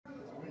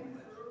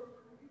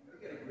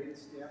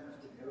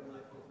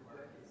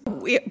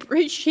We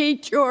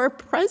appreciate your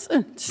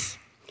presence.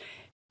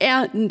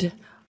 And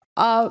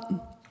I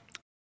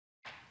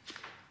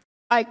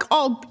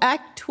call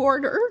back to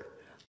order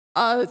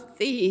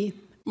the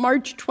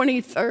March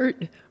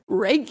 23rd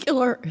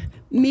regular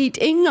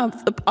meeting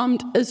of the Palm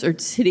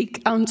Desert City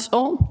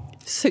Council,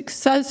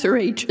 successor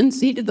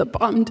agency to the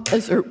Palm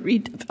Desert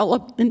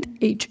Redevelopment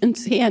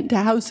Agency and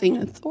Housing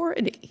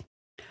Authority.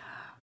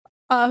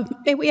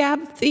 May we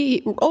have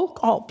the roll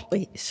call,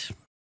 please?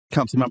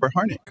 Councilmember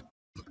Harnick.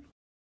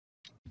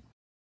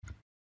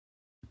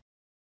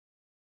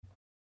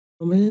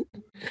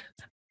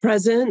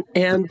 Present,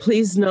 and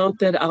please note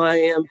that I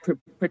am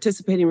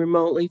participating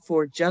remotely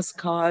for Just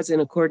Cause in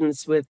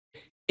accordance with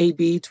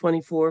AB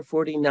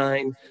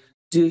 2449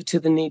 due to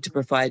the need to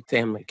provide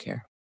family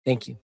care.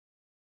 Thank you.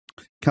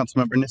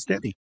 Councilmember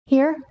Nestevi.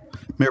 Here.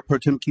 Mayor Pro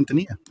Tem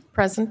Quintanilla.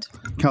 Present.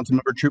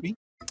 Councilmember Truby.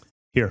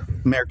 Here.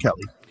 Mayor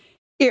Kelly.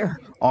 Here.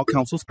 All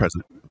councils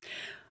present.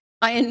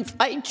 I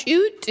invite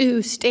you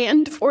to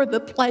stand for the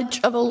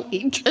Pledge of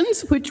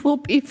Allegiance, which will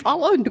be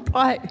followed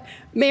by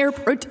Mayor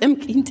Pro Tem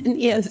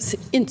Quintanilla's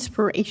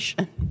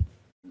inspiration.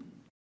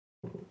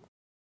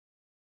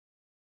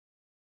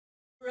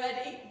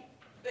 Ready?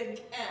 Begin.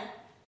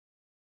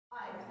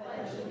 I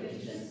pledge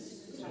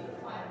allegiance to the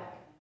flag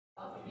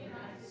of the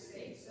United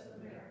States of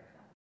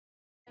America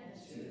and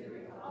to the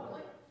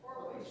republic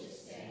for which it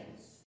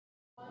stands,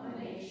 one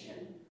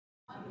nation,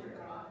 under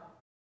God,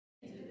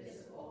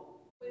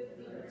 indivisible, with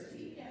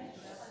liberty and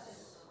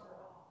justice for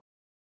all.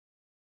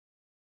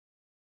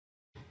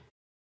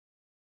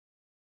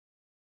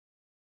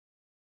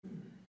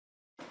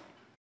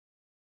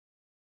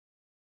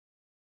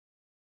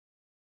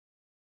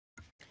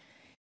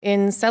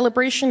 In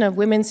celebration of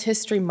Women's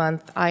History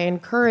Month, I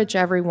encourage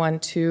everyone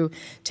to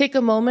take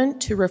a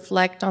moment to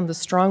reflect on the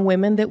strong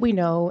women that we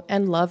know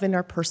and love in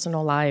our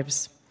personal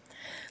lives.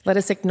 Let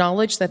us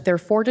acknowledge that their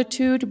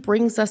fortitude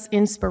brings us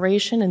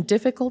inspiration in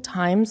difficult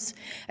times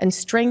and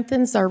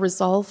strengthens our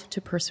resolve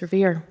to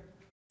persevere.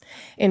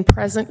 In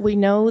present, we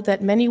know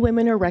that many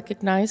women are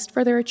recognized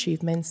for their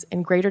achievements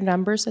in greater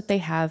numbers than they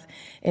have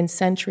in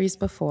centuries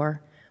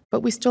before, but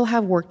we still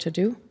have work to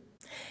do.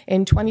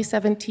 In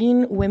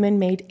 2017, women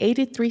made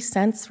 83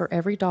 cents for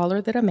every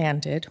dollar that a man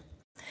did,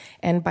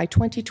 and by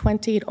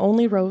 2020, it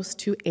only rose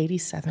to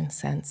 87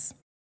 cents.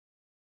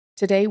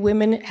 Today,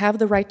 women have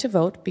the right to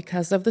vote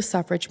because of the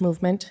suffrage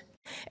movement,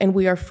 and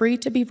we are free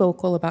to be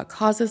vocal about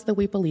causes that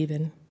we believe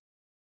in.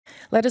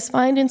 Let us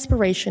find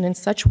inspiration in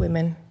such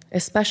women,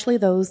 especially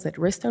those that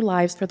risk their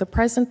lives for the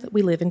present that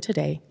we live in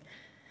today,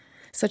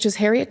 such as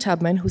Harriet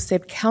Tubman, who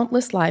saved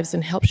countless lives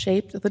and helped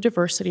shape the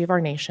diversity of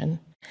our nation,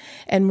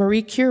 and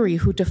Marie Curie,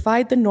 who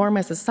defied the norm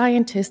as a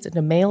scientist in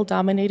a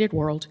male-dominated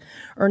world,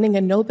 earning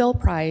a Nobel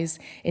Prize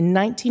in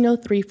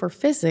 1903 for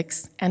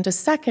physics and a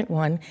second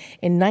one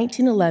in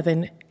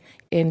 1911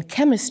 in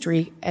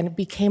chemistry, and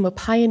became a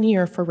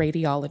pioneer for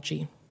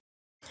radiology.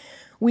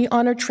 We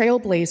honor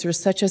trailblazers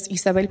such as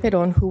Isabel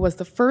Perón, who was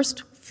the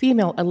first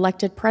female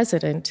elected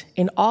president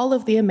in all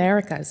of the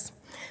Americas,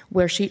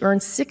 where she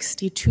earned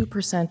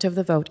 62% of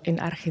the vote in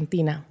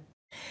Argentina.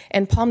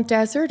 And Palm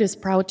Desert is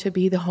proud to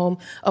be the home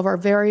of our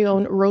very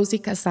own Rosie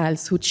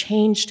Casals, who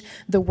changed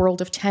the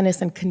world of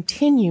tennis and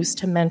continues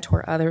to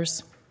mentor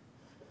others.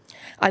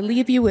 I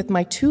leave you with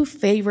my two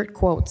favorite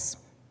quotes.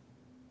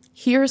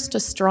 Here's to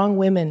strong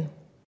women.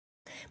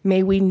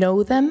 May we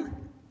know them,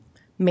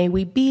 may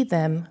we be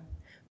them,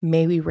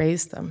 may we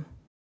raise them.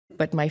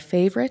 But my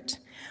favorite,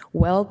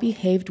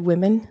 well-behaved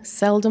women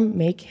seldom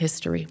make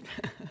history.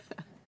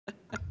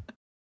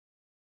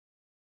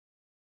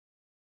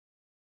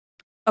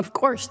 Of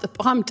course, the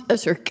Palm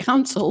Desert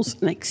Council's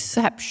an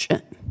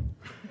exception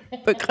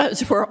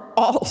because we're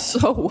all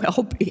so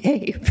well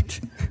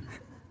behaved.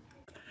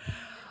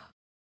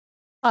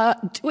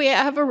 Do we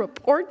have a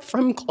report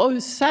from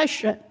closed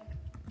session?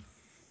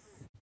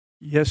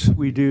 Yes,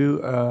 we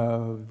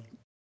do.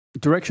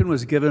 Direction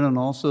was given, and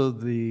also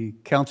the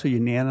council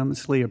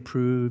unanimously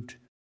approved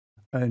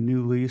a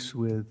new lease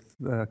with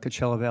the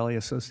Coachella Valley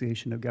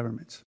Association of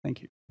Governments.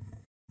 Thank you.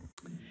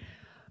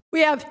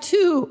 We have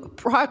two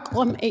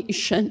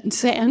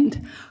proclamations,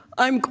 and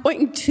I'm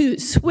going to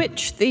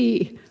switch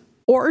the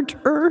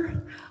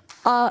order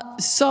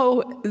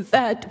so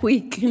that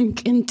we can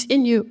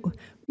continue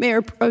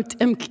Mayor Pro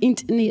Tem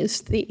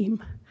Quintanilla's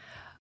theme.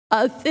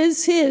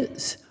 This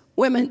is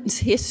Women's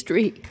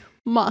History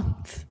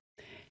Month,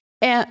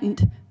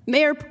 and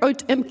Mayor Pro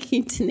Tem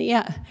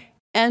Quintanilla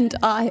and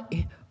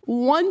I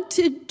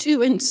wanted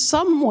to, in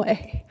some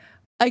way,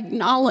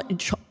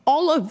 acknowledge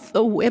all of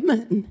the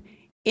women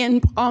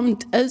in Palm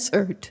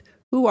Desert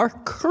who are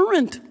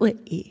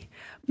currently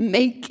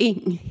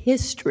making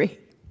history.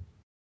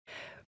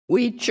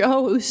 We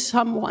chose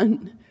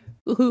someone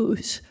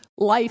whose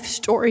life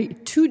story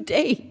to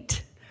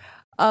date,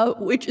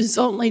 which is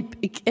only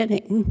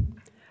beginning,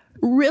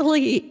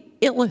 really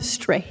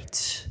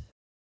illustrates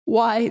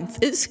why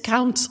this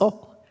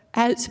council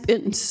has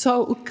been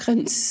so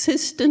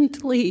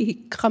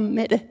consistently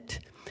committed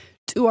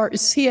to our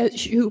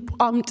CSU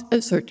Palm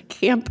Desert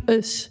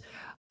campus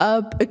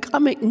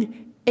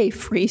becoming a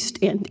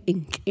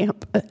freestanding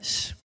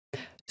campus.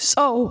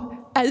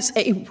 So, as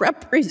a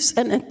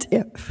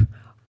representative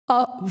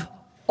of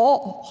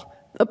all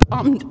the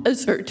Palm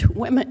Desert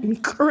women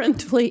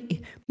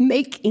currently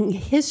making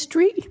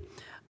history,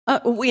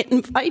 we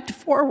invite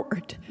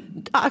forward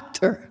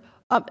Dr.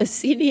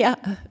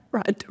 Abasinia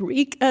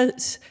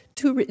Rodriguez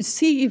to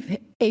receive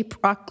a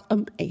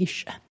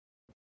proclamation.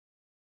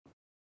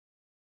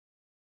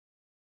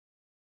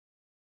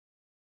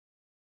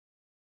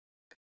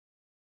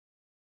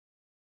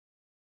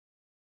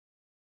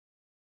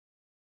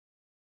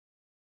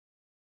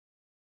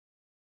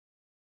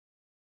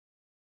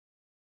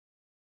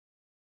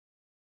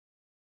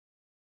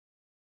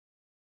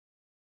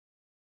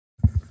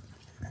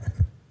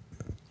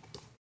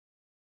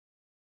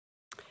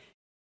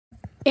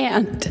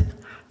 And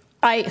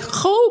I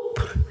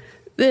hope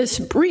this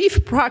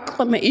brief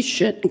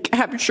proclamation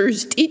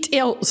captures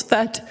details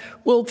that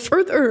will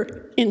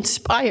further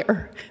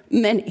inspire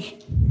many.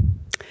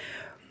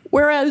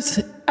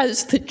 Whereas,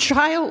 as the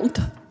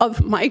child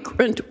of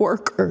migrant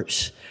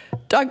workers,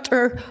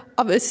 Dr.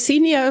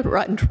 Abasinia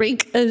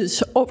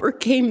Rodriguez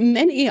overcame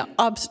many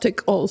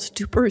obstacles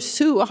to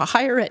pursue a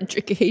higher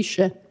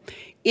education,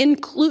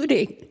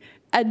 including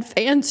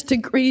advanced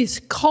degrees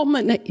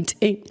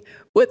culminating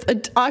with a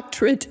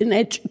doctorate in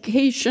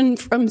education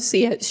from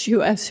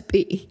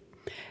CSUSB.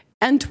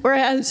 And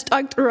whereas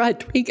Dr.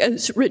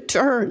 Rodriguez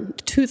returned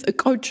to the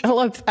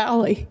Coachella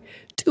Valley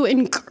to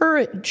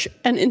encourage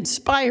and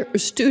inspire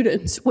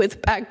students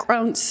with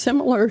backgrounds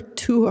similar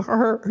to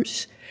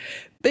hers,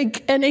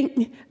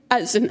 beginning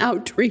as an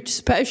outreach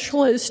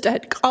specialist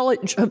at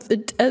College of the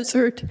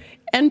Desert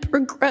and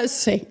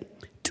progressing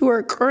to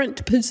her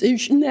current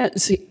position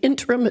as the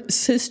interim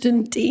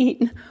assistant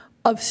dean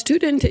of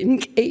student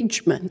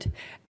engagement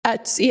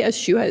at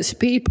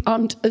CSUSB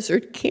Palm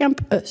Desert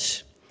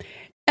campus.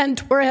 And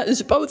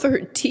whereas both her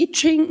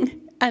teaching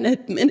and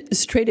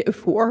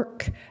administrative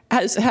work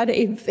has had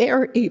a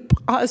very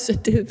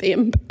positive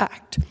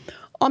impact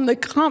on the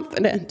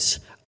confidence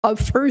of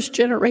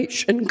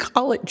first-generation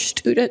college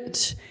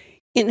students,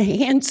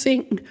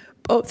 enhancing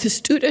both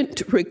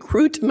student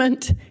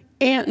recruitment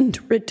and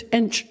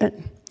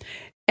retention.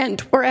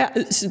 And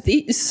whereas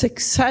these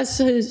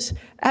successes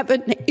have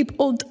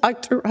enabled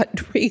Dr.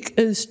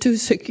 Rodriguez to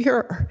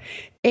secure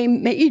a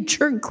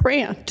major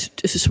grant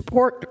to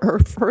support her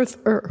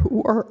further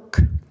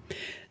work.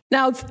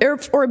 Now,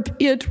 therefore,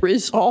 be it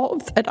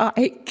resolved that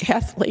I,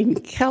 Kathleen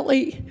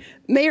Kelly,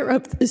 Mayor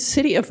of the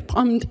City of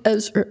Palm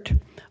Desert,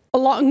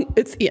 along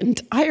with the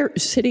entire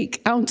City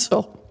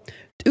Council,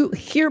 do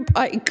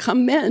hereby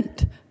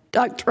commend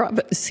Dr.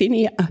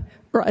 Abasinia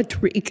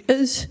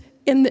Rodriguez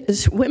in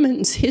this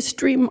Women's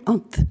History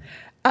Month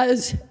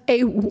as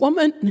a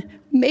woman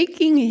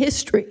making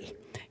history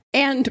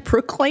and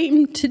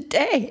proclaim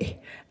today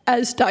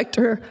as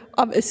Dr.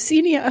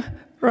 Abasinia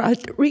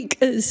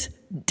Rodriguez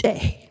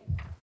Day.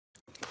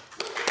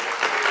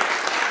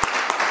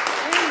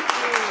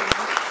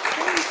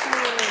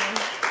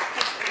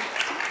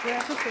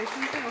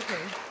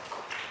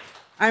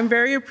 I'm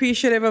very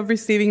appreciative of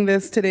receiving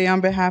this today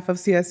on behalf of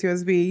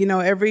CSUSB. You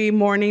know, every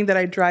morning that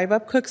I drive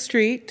up Cook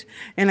Street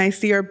and I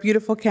see our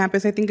beautiful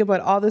campus, I think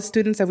about all the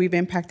students that we've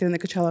impacted in the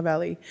Coachella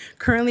Valley.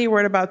 Currently, we're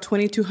at about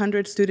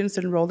 2,200 students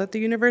enrolled at the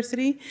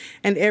university,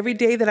 and every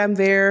day that I'm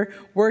there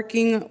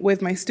working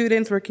with my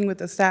students, working with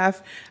the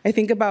staff, I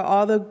think about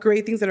all the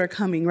great things that are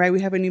coming, right?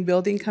 We have a new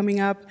building coming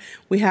up.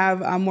 We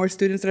have more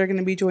students that are going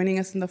to be joining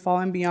us in the fall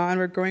and beyond.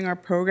 We're growing our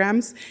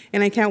programs,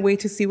 and I can't wait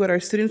to see what our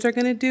students are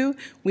going to do.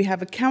 We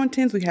have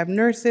accountants, we have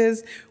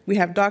nurses, we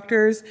have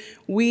doctors.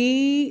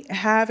 We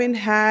haven't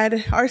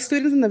had, our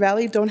students in the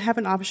Valley don't have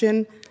an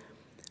option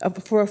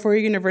for a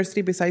four-year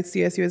university besides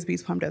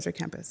CSUSB's Palm Desert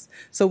campus.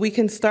 So we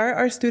can start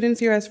our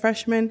students here as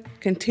freshmen,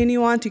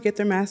 continue on to get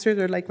their master's,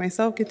 or like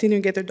myself, continue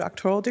to get their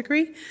doctoral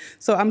degree.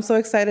 So I'm so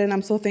excited and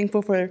I'm so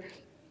thankful for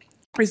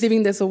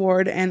receiving this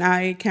award, and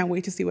I can't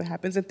wait to see what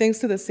happens. And thanks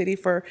to the city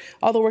for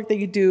all the work that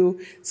you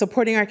do,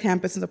 supporting our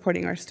campus and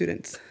supporting our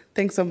students.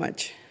 Thanks so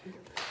much.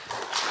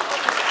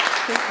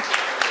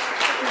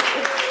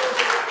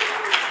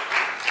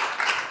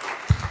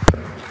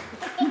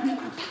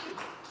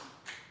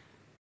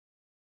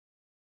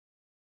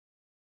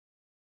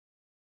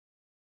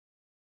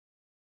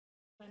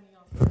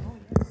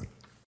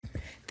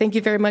 Thank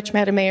you very much,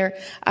 Madam Mayor.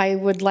 I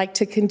would like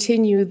to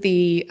continue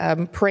the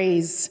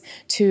praise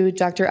to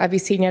Dr.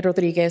 Abasinia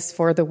Rodriguez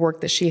for the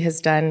work that she has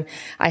done.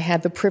 I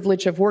had the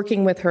privilege of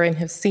working with her and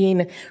have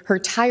seen her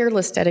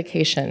tireless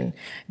dedication,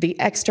 the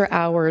extra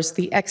hours,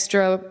 the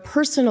extra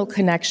personal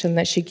connection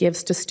that she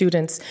gives to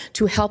students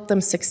to help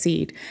them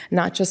succeed,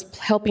 not just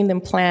helping them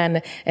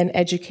plan an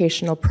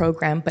educational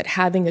program, but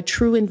having a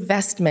true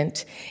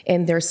investment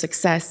in their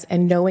success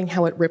and knowing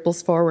how it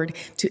ripples forward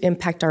to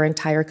impact our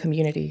entire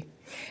community.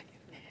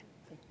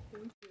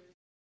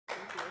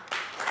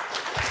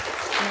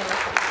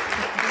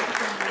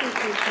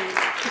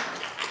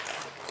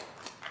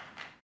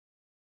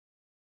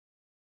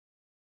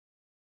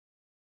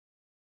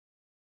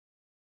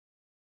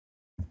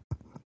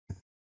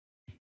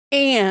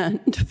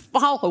 And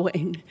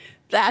following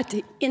that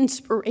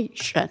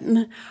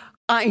inspiration,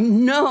 I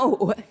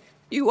know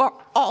you are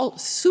all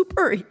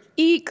super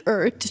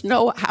eager to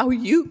know how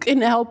you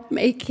can help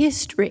make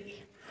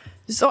history.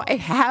 So I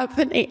have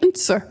an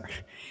answer.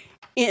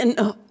 In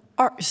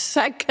our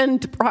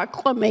second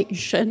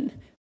proclamation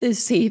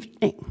this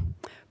evening,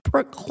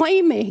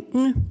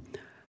 proclaiming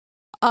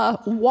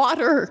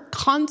Water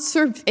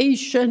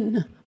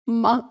Conservation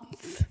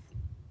Month.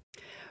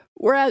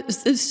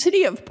 Whereas the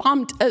city of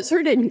Palm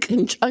Desert, in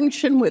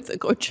conjunction with the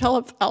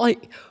Coachella Valley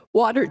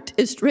Water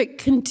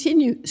District,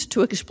 continues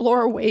to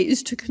explore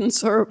ways to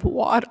conserve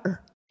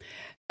water.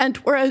 And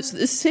whereas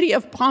the city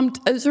of Palm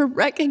Desert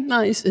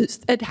recognizes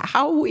that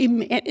how we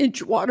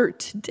manage water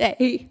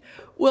today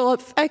will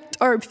affect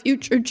our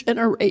future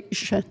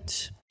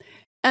generations.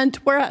 And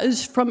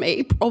whereas from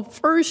April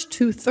 1st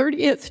to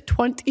 30th,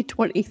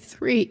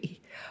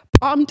 2023,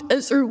 Palm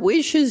Desert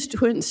wishes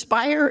to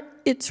inspire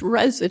its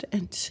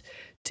residents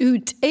to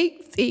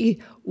take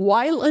the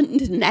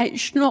Wyland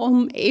National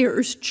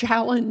Mayor's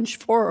Challenge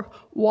for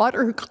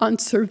Water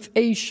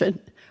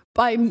Conservation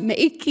by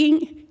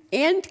making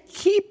and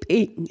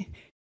keeping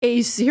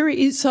a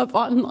series of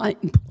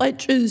online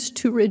pledges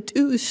to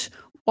reduce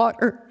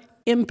water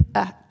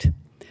impact.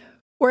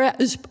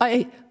 Whereas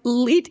by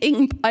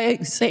leading by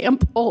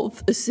example,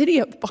 the city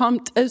of Palm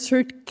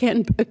Desert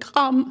can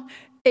become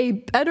a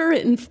better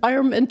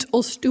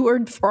environmental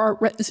steward for our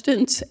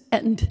residents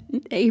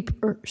and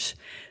neighbors.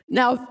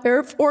 Now,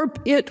 therefore,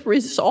 be it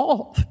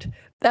resolved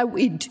that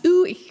we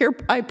do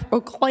hereby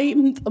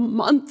proclaim the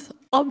month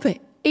of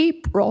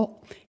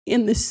April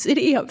in the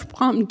city of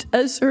Palm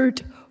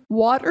Desert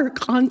Water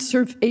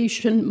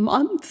Conservation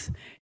Month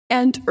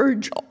and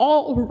urge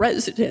all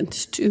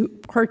residents to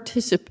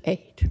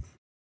participate.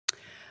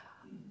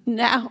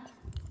 Now,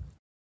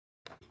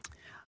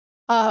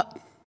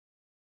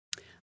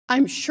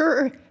 I'm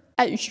sure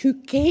as you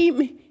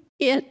came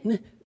in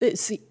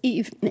this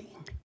evening,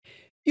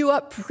 you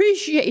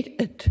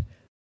appreciated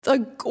the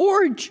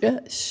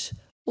gorgeous,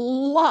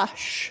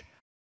 lush,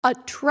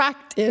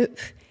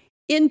 attractive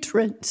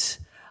entrance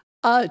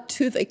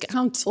to the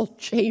council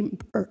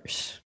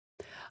chambers.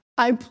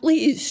 I'm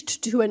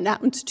pleased to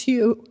announce to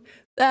you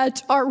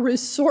that our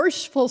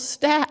resourceful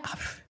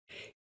staff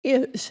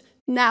is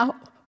now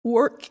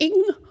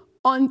working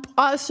on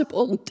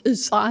possible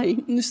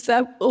designs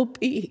that will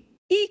be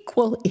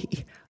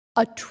equally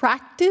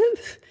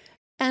attractive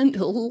and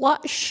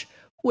lush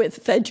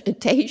with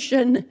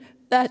vegetation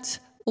that's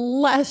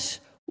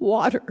less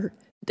water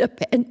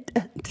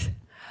dependent.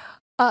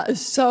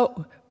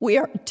 So we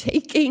are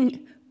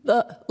taking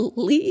the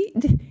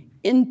lead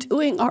in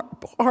doing our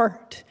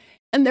part.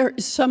 And there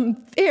are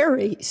some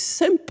very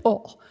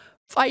simple,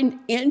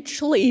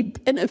 financially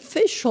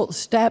beneficial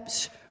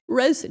steps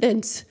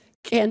residents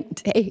can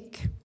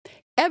take.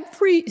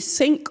 Every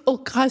single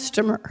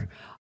customer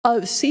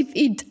of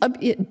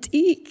CVWD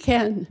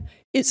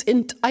is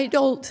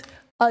entitled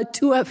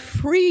to a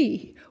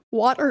free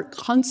water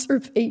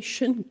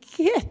conservation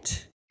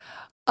kit.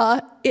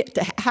 It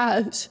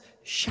has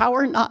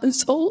shower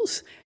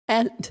nozzles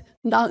and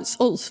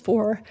nozzles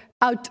for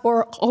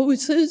outdoor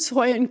hoses, so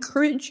I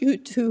encourage you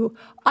to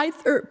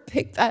either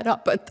pick that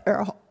up at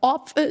their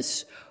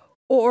office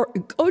or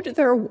go to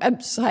their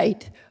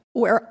website,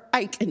 where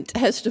I can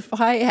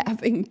testify,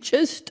 having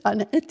just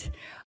done it.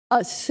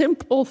 A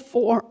simple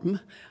form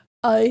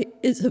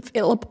is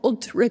available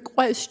to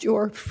request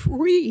your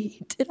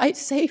free, did I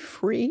say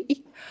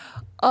free,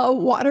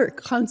 water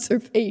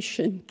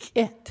conservation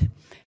kit.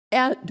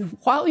 And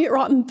while you're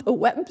on the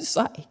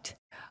website,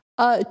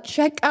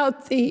 check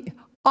out the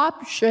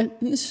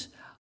options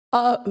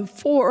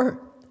for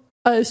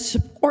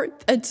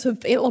support that's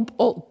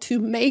available to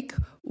make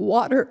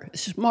water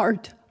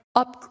smart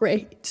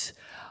upgrades,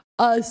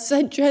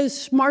 such as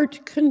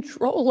smart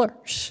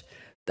controllers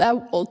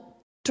that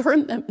will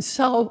turn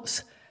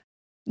themselves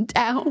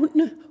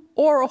down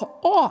or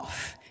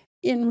off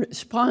in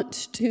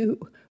response to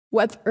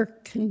weather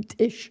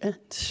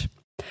conditions.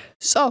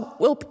 So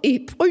we'll be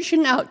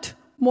pushing out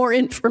more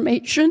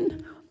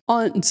information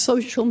on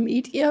social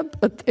media,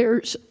 but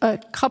there's a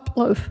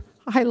couple of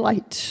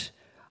highlights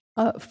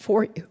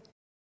for you.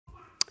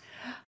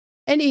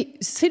 Any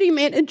city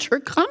manager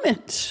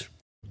comments?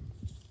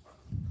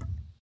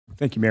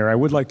 Thank you, Mayor. I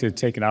would like to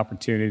take an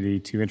opportunity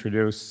to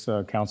introduce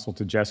Council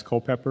to Jess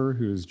Culpepper,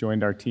 who has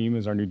joined our team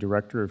as our new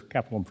Director of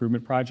Capital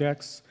Improvement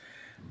Projects.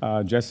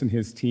 Jess and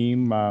his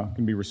team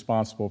can be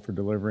responsible for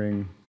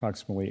delivering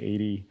approximately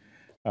 80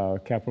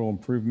 capital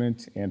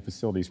improvement and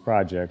facilities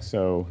projects,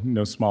 so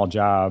no small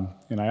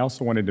job. And I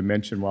also wanted to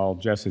mention, while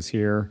Jess is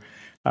here,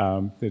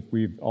 that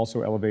we've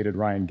also elevated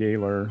Ryan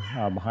Gaylor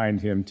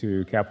behind him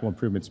to Capital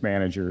Improvements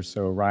Manager.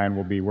 So Ryan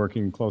will be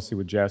working closely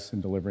with Jess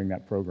in delivering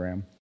that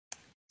program.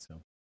 So,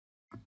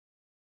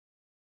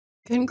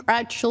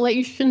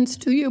 congratulations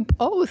to you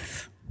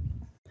both.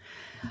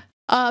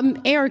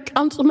 Mayor,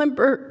 council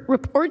member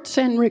reports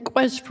and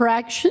requests for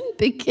action,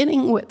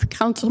 beginning with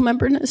council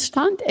member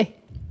Nestande.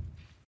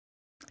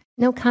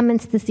 No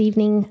comments this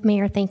evening,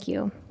 Mayor. Thank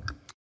you.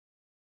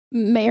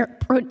 Mayor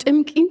Pro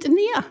Tem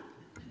Quintanilla.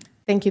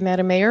 Thank you,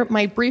 Madam Mayor.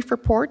 My brief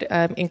report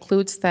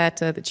includes that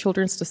the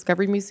Children's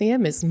Discovery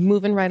Museum is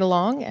moving right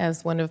along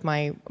as one of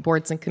my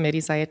boards and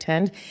committees I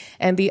attend.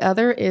 And the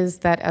other is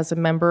that as a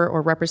member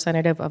or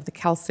representative of the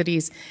Cal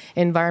City's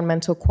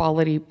Environmental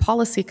Quality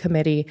Policy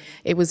Committee,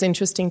 it was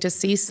interesting to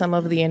see some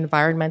of the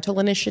environmental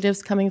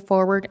initiatives coming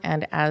forward.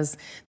 And as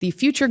the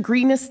future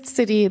greenest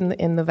city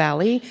in the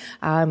Valley,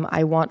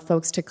 I want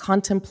folks to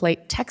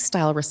contemplate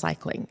textile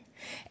recycling.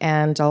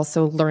 And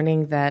also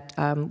learning that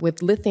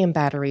with lithium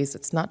batteries,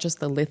 it's not just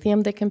the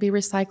lithium that can be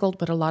recycled,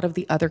 but a lot of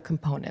the other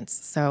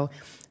components. So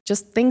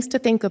just things to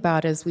think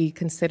about as we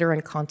consider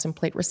and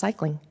contemplate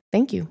recycling.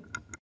 Thank you.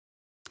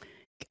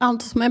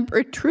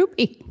 Councilmember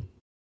Truby.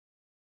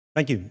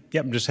 Thank you.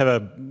 Yep, just have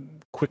a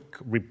quick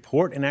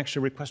report and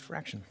actually request for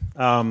action.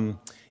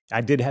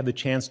 I did have the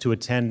chance to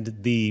attend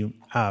the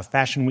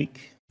Fashion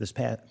Week this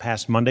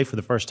past Monday for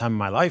the first time in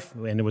my life,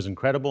 and it was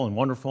incredible and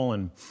wonderful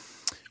and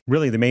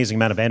really the amazing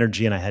amount of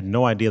energy, and I had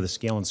no idea the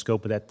scale and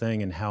scope of that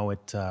thing and how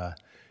it,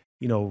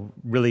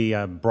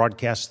 really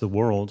broadcasts the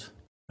world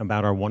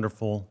about our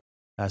wonderful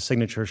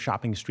signature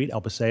shopping street, El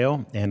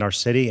Paseo, and our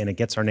city, and it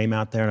gets our name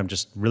out there, and I'm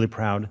just really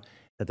proud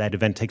that that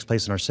event takes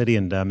place in our city,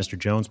 and Mr.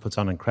 Jones puts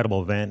on an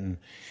incredible event, and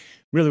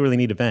really, really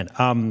neat event.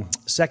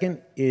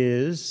 Second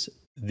is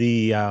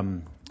the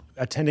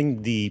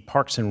attending the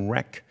Parks and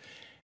Rec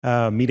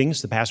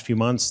meetings the past few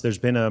months. There's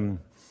been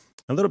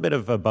a little bit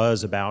of a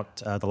buzz about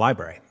the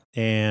library.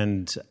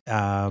 And,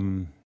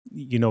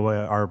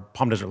 our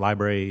Palm Desert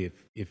Library,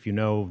 if you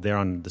know, they're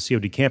on the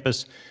COD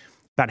campus,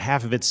 about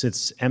half of it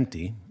sits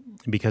empty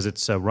because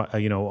it's,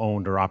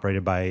 owned or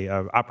operated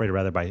by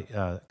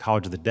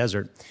College of the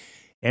Desert.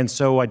 And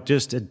so I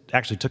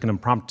actually took an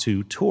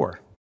impromptu tour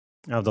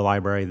of the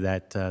library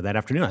that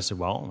afternoon. I said,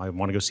 well, I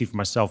want to go see for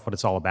myself what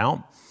it's all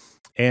about.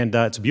 And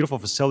it's a beautiful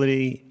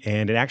facility.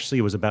 And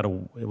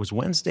it was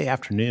Wednesday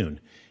afternoon,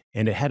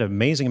 and it had an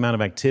amazing amount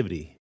of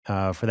activity.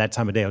 For that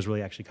time of day. I was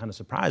really actually kind of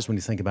surprised when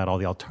you think about all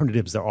the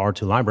alternatives there are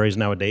to libraries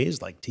nowadays,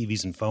 like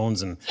TVs and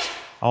phones and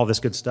all this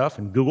good stuff,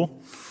 and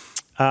Google.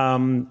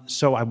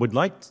 So I would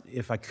like,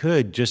 if I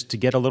could, just to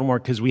get a little more,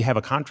 because we have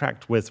a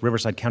contract with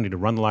Riverside County to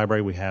run the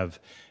library. We have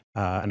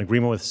an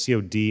agreement with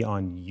COD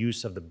on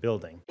use of the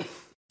building.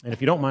 And if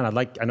you don't mind,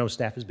 I know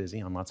staff is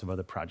busy on lots of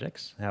other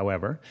projects.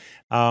 However,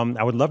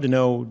 I would love to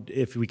know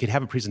if we could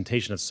have a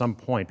presentation at some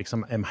point, because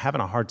I'm having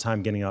a hard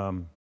time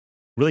getting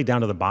really down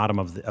to the bottom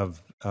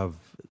of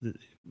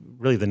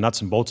really the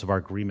nuts and bolts of our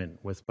agreement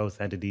with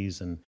both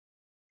entities, and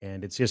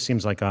it just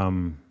seems like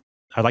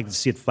I'd like to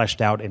see it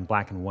fleshed out in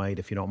black and white,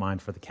 if you don't mind,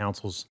 for the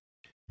council's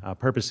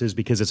purposes,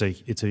 because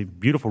it's a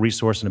beautiful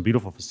resource and a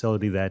beautiful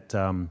facility that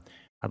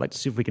I'd like to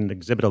see if we can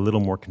exhibit a little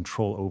more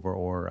control over,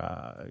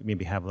 or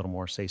maybe have a little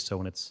more say-so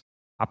in its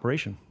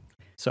operation.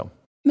 So,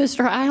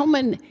 Mr.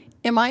 Heilman,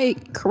 am I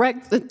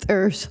correct that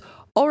there's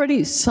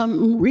already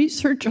some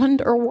research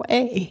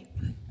underway?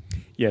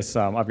 Yes,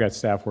 I've got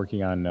staff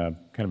working on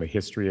kind of a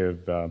history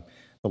of the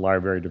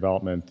library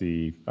development,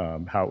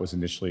 how it was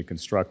initially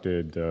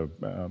constructed,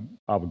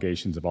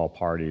 obligations of all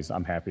parties.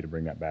 I'm happy to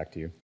bring that back to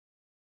you.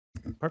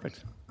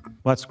 Perfect.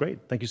 Well, that's great.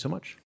 Thank you so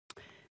much.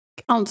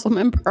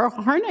 Councilmember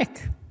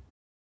Harnick.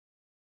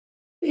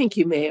 Thank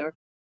you, Mayor.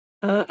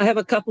 I have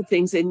a couple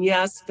things, and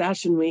yes,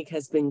 Fashion Week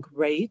has been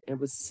great.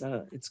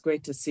 It's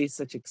great to see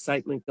such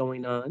excitement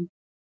going on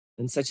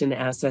and such an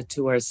asset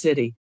to our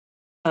city.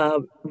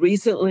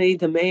 Recently,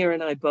 the mayor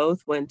and I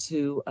both went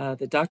to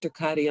the Dr.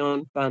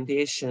 Carrion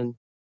Foundation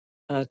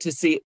to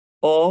see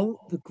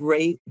all the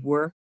great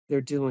work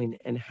they're doing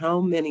and how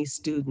many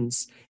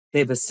students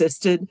they've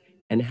assisted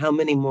and how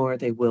many more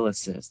they will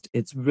assist.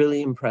 It's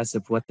really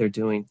impressive what they're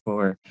doing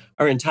for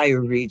our entire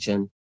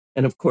region.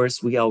 And of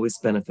course, we always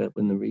benefit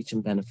when the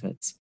region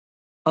benefits.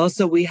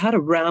 Also, we had a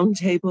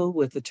roundtable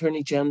with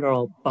Attorney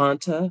General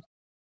Bonta.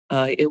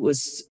 It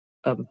was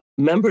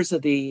members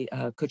of the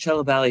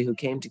Coachella Valley who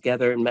came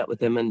together and met with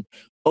them, and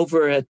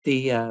over at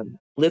the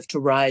Live to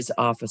Rise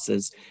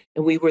offices.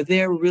 And we were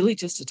there really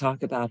just to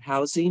talk about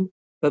housing,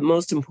 but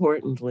most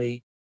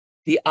importantly,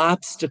 the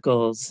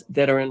obstacles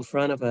that are in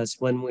front of us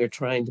when we're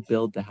trying to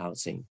build the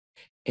housing,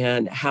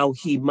 and how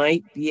he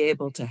might be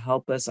able to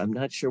help us. I'm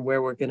not sure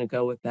where we're going to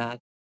go with that,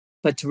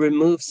 but to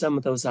remove some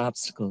of those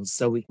obstacles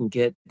so we can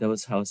get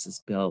those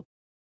houses built.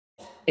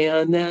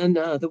 And then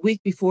the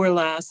week before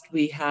last,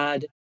 we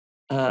had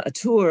a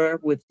tour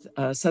with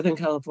Southern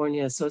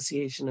California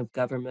Association of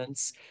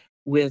Governments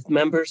with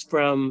members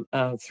from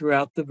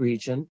throughout the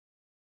region.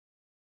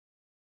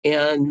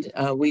 And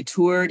we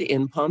toured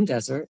in Palm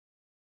Desert,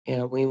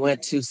 and we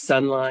went to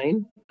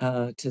Sunline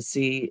to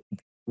see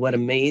what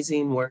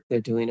amazing work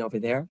they're doing over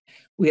there.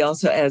 We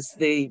also, as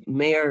the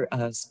mayor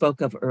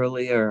spoke of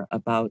earlier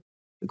about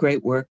the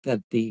great work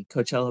that the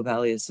Coachella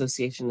Valley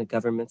Association of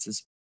Governments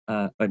is,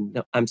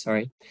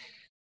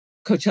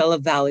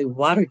 Coachella Valley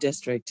Water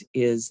District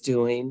is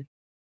doing.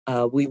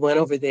 We went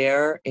over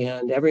there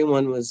and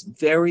everyone was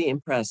very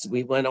impressed.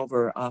 We went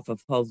over off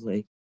of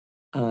Hovely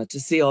to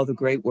see all the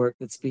great work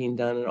that's being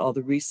done and all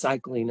the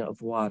recycling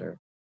of water.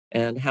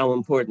 and how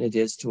important it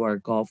is to our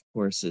golf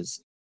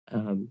courses.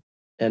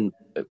 And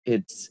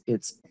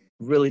it's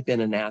really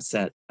been an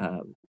asset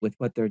with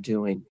what they're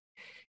doing.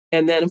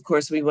 And then, of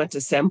course, we went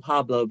to San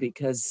Pablo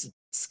because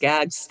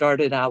SCAG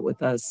started out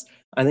with us,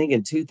 I think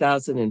in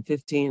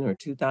 2015 or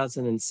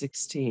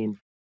 2016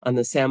 on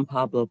the San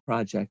Pablo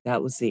project.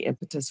 That was the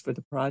impetus for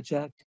the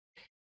project.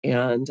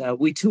 And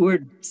we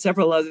toured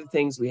several other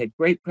things. We had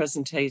great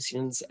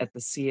presentations at the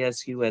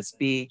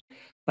CSUSB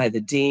by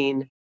the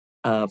dean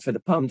for the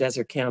Palm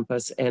Desert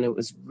campus. And it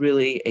was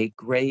really a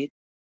great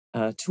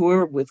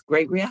tour with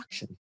great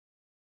reaction.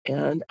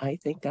 And I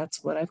think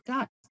that's what I've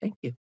got. Thank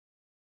you.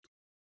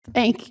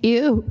 Thank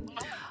you.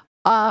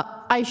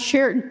 I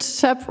shared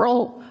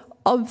several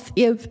of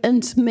the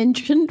events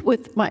mentioned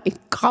with my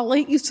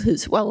colleagues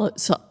as well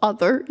as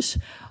others.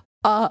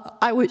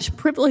 I was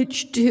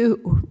privileged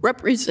to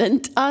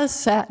represent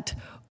us at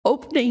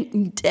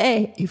opening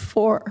day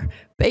for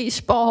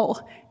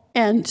baseball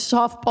and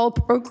softball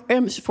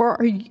programs for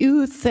our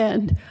youth,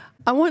 and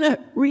I want to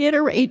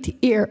reiterate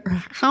here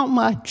how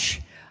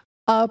much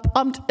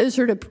Palm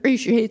Desert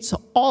appreciates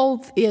all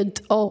the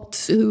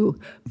adults who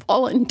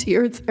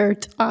volunteer their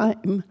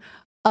time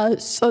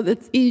so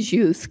that these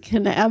youth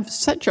can have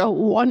such a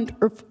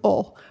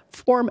wonderful,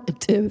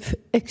 formative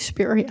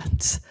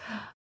experience.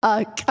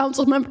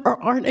 Councilmember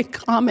Arnott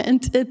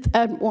commented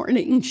that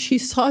morning she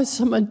saw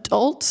some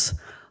adults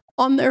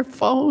on their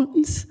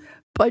phones,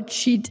 but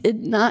she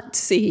did not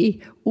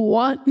see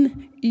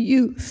one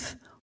youth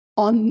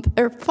on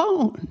their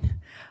phone.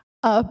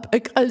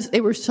 Because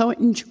they were so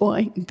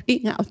enjoying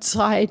being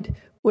outside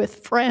with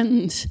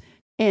friends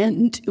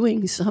and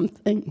doing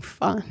something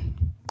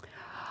fun.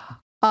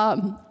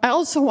 I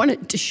also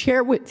wanted to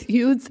share with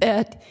you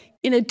that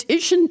in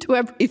addition to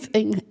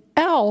everything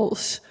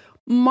else,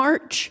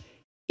 March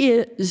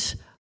is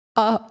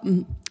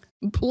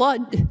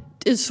Blood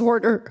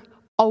Disorder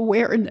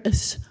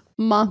Awareness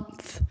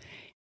Month.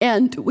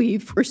 And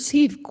we've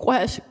received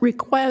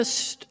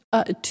requests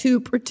to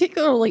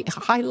particularly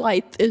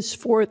highlight this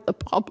for the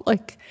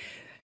public.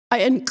 I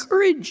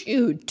encourage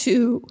you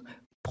to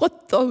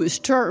put those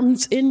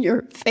terms in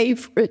your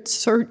favorite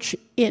search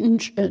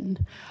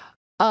engine,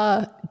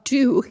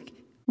 to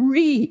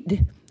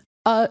read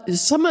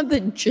some of the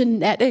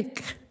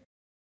genetic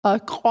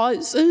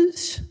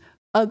causes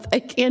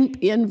that can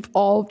be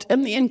involved,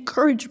 and the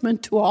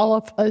encouragement to all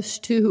of us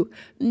to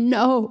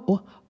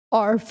know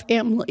our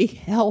family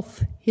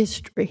health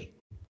history.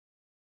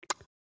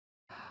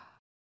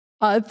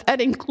 That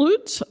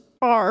includes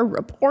our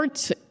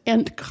reports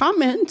and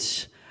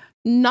comments,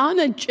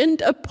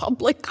 non-agenda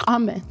public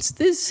comments.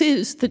 This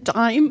is the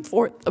time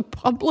for the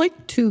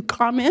public to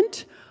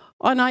comment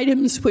on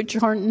items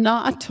which are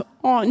not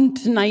on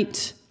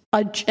tonight's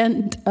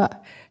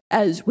agenda.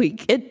 As we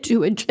get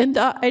to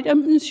agenda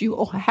items, you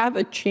will have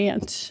a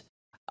chance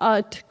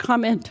to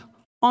comment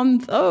on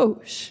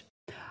those.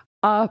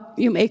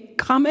 You may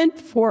comment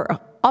for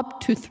up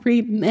to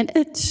 3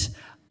 minutes.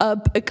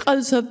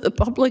 Because of the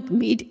public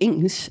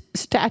meetings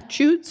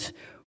statutes,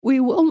 we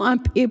will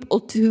not be able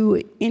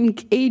to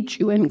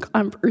engage you in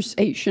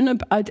conversation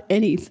about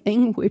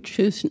anything which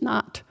is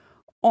not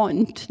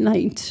on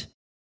tonight's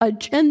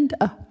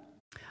agenda.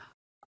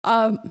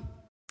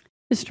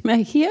 Mr.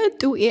 Mejia,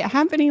 do we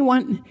have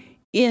anyone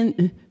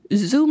in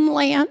Zoom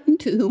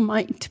land who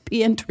might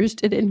be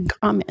interested in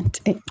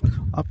commenting?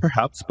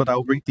 Perhaps, but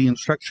I'll read the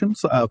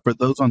instructions. For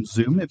those on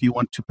Zoom, if you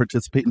want to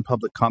participate in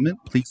public comment,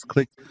 please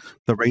click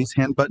the raise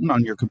hand button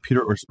on your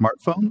computer or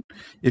smartphone.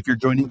 If you're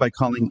joining by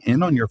calling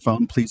in on your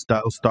phone, please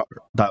dial star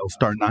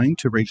 9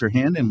 to raise your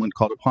hand, and when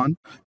called upon,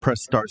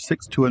 press star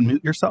 6 to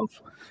unmute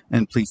yourself.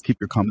 And please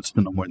keep your comments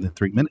to no more than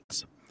 3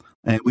 minutes.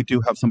 And we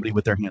do have somebody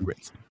with their hand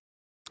raised.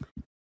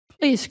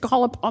 Please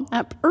call upon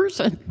that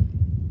person.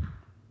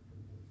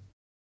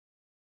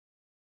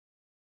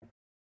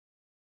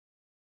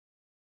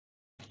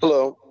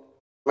 Hello,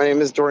 my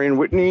name is Dorian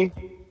Whitney,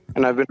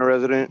 and I've been a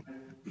resident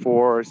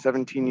for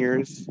 17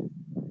 years.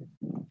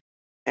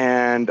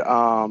 And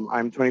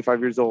I'm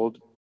 25 years old,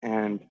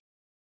 and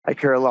I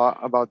care a lot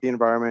about the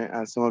environment.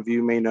 As some of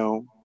you may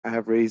know, I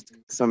have raised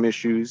some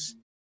issues.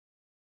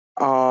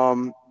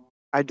 I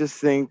just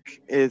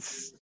think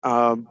it's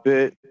a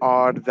bit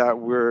odd that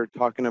we're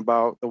talking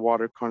about the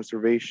water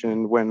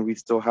conservation when we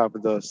still have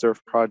the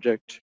surf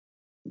project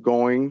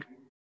going.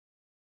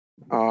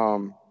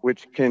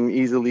 Which can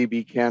easily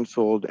be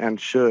canceled and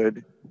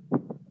should,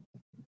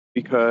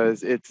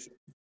 because it's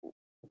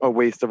a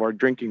waste of our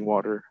drinking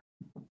water.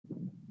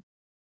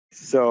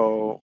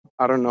 So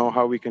I don't know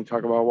how we can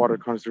talk about water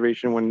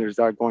conservation when there's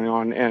that going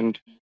on. And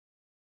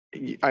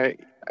I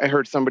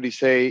heard somebody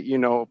say, you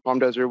know, Palm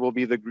Desert will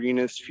be the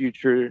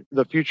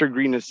future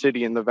greenest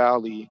city in the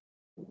valley.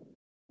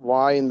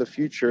 Why in the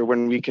future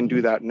when we can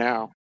do that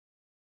now?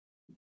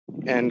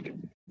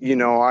 And you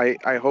know,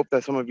 I hope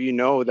that some of you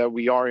know that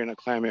we are in a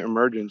climate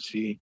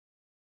emergency.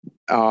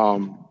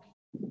 And,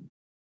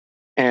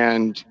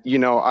 you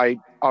know, I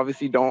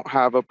obviously don't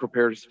have a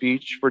prepared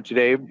speech for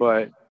today,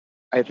 but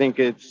I think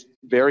it's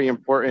very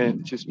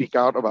important to speak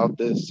out about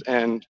this.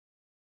 And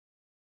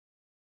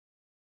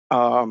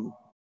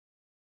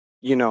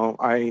You know,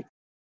 I'm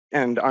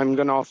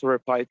going to also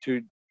reply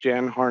to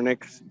Jan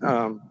Harnick's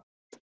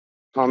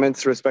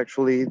comments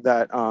respectfully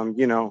that,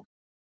 you know,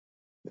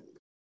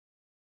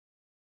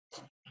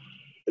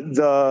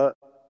 the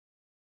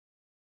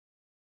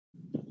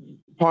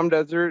Palm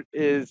Desert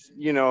is,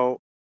 you know,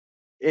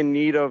 in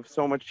need of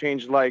so much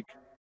change. Like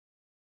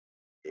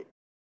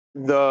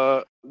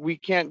we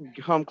can't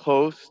come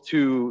close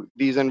to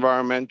these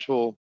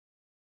environmental,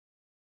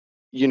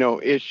 you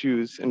know,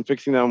 issues and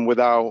fixing them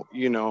without,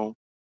 you know,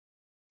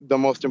 the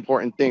most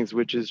important things,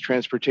 which is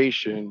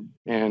transportation.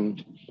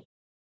 And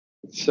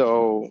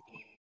so,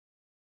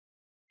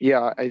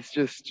 yeah, it's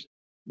just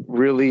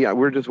really,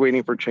 we're just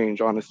waiting for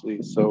change,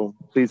 honestly. So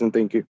please and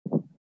thank you.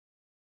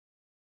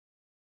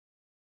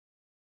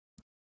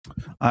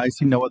 I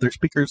see no other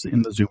speakers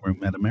in the Zoom room,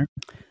 Madam Mayor.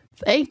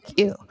 Thank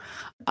you.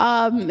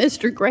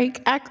 Mr.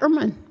 Greg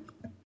Ackerman.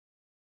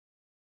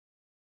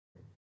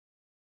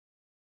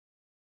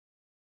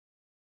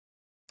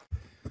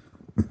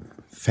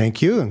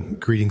 Thank you, and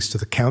greetings to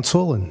the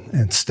council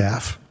and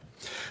staff.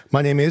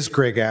 My name is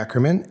Greg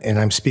Ackerman, and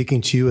I'm speaking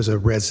to you as a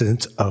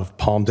resident of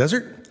Palm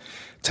Desert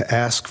to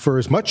ask for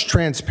as much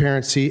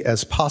transparency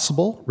as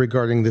possible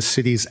regarding the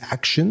city's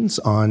actions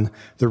on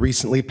the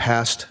recently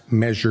passed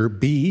Measure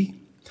B.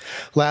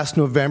 Last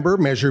November,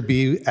 Measure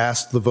B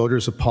asked the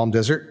voters of Palm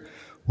Desert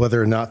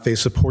whether or not they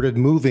supported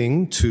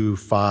moving to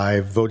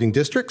 5 voting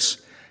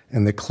districts,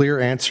 and the clear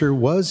answer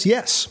was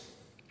yes.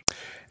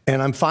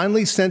 And I'm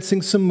finally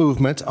sensing some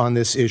movement on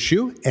this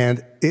issue,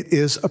 and it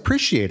is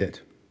appreciated.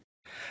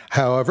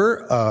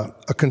 However,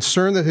 a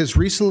concern that has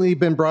recently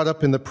been brought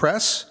up in the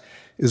press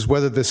is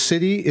whether the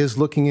city is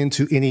looking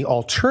into any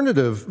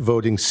alternative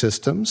voting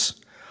systems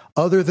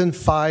other than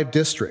 5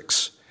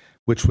 districts,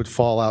 which would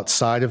fall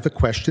outside of the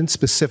question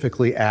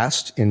specifically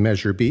asked in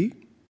Measure B.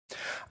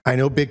 I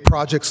know big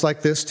projects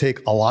like this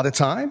take a lot of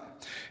time,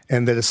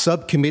 and that a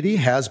subcommittee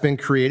has been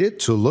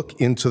created to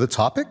look into the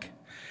topic.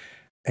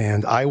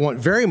 And I want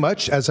very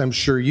much, as I'm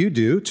sure you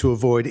do, to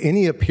avoid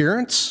any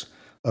appearance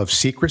of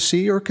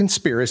secrecy or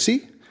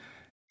conspiracy.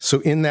 So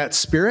in that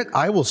spirit,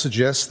 I will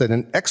suggest that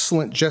an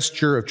excellent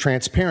gesture of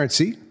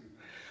transparency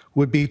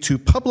would be to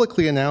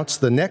publicly announce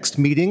the next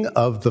meeting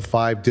of the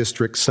 5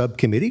 district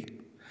subcommittee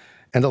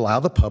and allow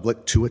the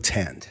public to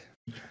attend.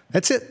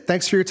 That's it.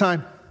 Thanks for your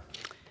time.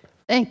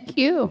 Thank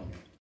you.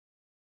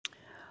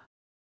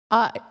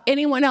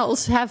 Anyone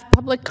else have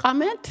public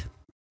comment?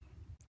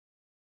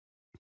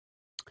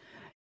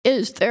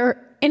 Is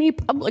there any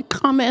public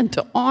comment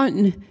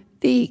on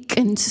the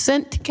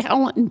consent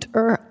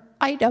calendar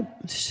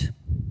items?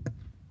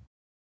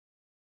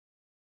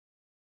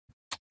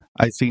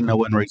 I see no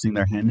one raising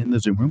their hand in the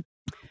Zoom room.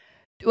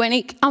 Do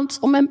any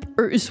council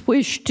members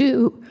wish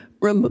to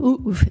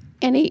remove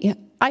any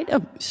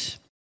items?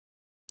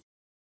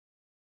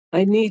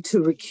 I need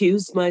to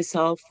recuse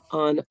myself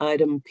on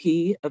item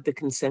P of the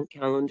consent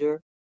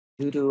calendar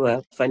due to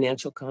a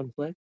financial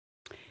conflict.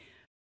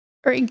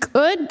 Very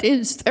good.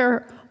 Is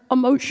there a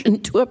motion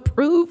to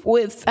approve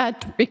with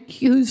that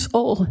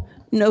recusal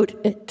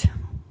noted?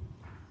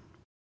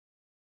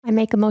 I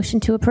make a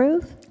motion to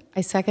approve. I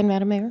second,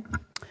 Madam Mayor.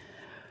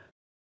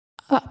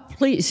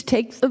 Please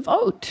take the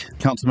vote.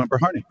 Councilmember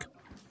Harnick.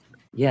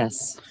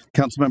 Yes.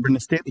 Councilmember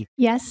Nastadi.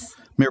 Yes.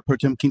 Mayor Pro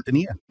Tem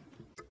Quintanilla.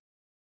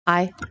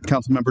 Aye.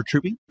 Councilmember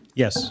Truby.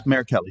 Yes.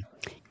 Mayor Kelly.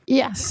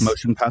 Yes.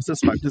 Motion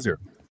passes 5-0.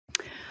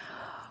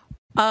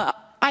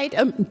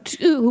 Item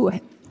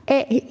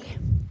 2A,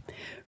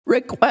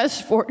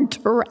 request for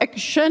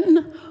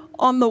direction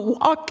on the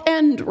walk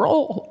and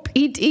roll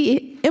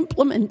PD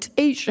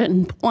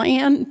implementation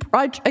plan,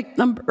 project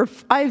number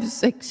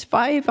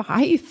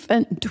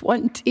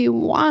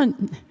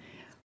 565-21.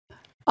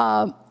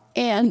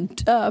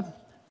 And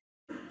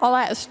I'll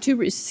ask to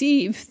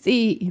receive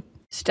the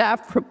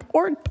staff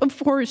report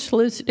before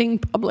soliciting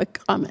public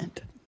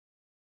comment.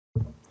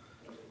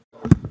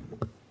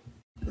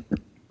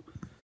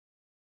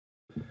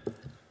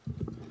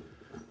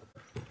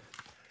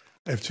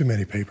 I have too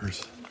many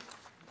papers.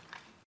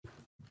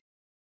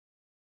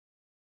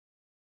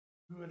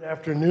 Good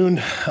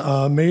afternoon,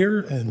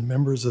 Mayor and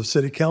members of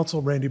City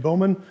Council. Randy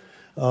Bowman.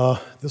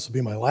 This will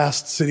be my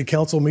last City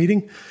Council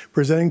meeting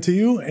presenting to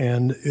you,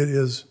 and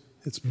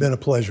it's been a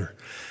pleasure.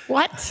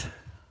 What?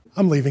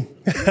 I'm leaving.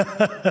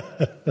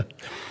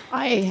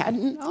 I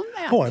hadn't known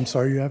that. Oh, I'm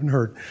sorry you haven't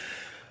heard.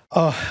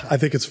 I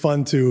think it's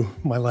fun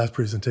my last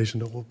presentation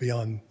will be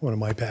on one of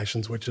my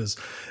passions, which is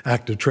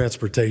active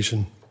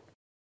transportation.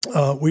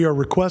 We are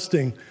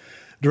requesting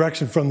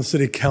direction from the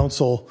City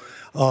Council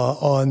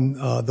on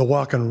the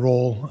Walk and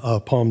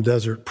Roll Palm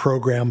Desert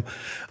program.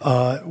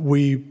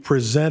 We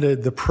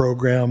presented the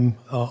program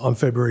on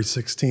February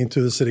 16th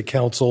to the City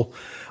Council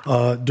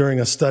during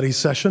a study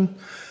session.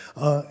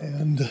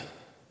 And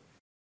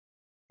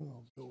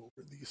I'll go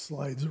over these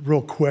slides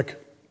real quick.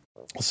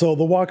 So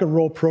the Walk and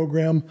Roll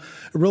program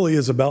really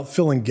is about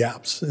filling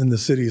gaps in the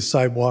city's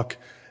sidewalk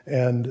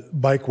and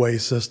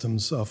bikeway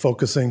systems,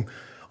 focusing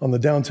on the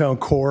downtown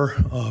core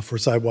for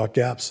sidewalk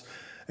gaps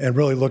and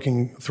really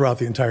looking throughout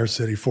the entire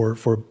city for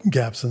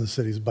gaps in the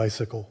city's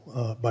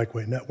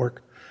bikeway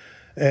network,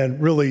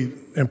 and really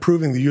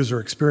improving the user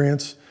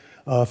experience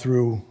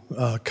through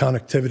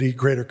connectivity,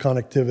 greater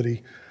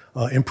connectivity,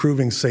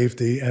 improving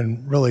safety,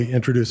 and really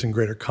introducing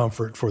greater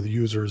comfort for the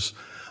users,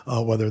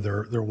 whether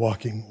they're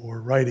walking or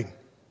riding.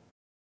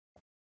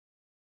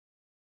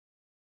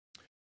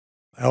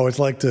 I always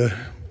like to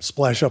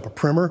splash up a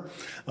primer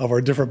of our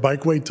different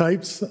bikeway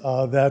types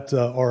that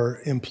are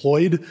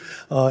employed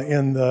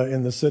in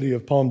the city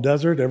of Palm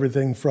Desert.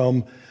 Everything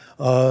from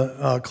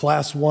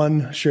Class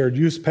 1 shared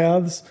use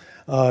paths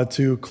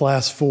to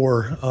Class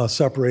 4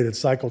 separated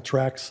cycle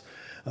tracks.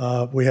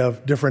 We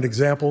have different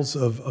examples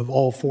of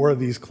all four of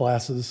these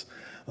classes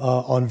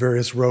on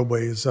various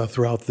roadways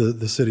throughout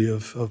the city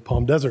of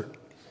Palm Desert.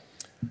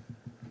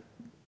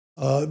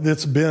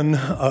 It's been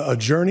a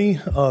journey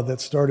that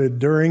started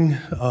during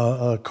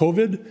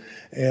COVID,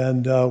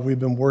 and we've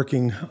been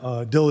working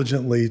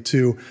diligently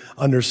to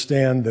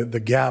understand the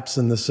gaps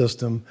in the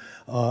system.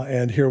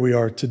 And here we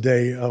are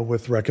today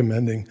with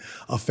recommending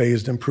a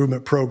phased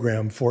improvement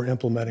program for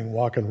implementing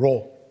walk and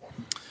roll.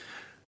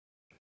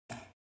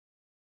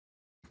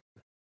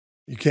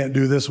 You can't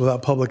do this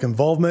without public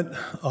involvement.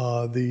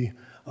 The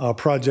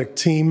project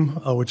team,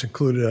 which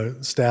included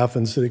a staff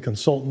and city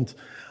consultant,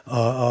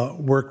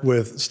 worked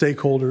with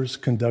stakeholders,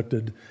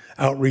 conducted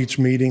outreach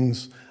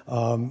meetings,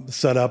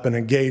 set up an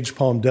Engage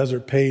Palm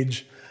Desert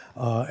page,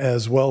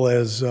 as well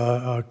as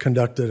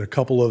conducted a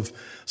couple of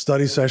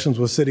study sessions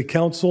with City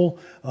Council,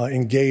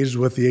 engaged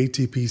with the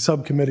ATP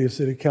subcommittee of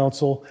City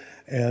Council,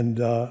 and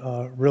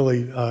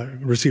really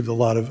received a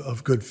lot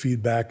of good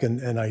feedback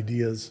and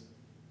ideas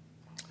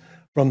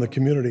from the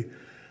community.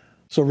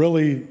 So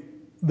really,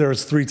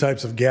 there's three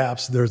types of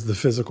gaps. There's the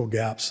physical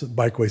gaps.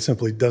 Bikeway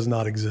simply does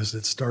not exist.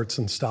 It starts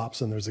and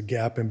stops, and there's a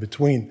gap in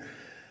between.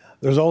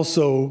 There's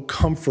also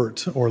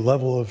comfort or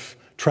level of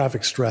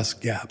traffic stress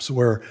gaps,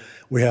 where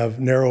we have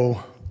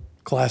narrow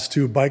Class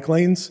 2 bike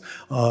lanes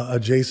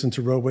adjacent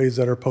to roadways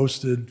that are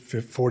posted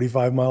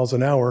 45 miles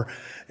an hour,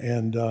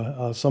 and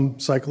some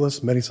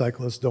cyclists, many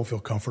cyclists, don't feel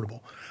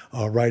comfortable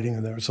riding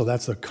in there. So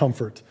that's a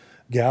comfort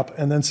gap.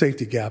 And then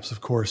safety gaps,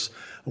 of course,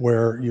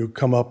 where you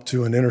come up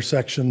to an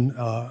intersection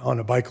on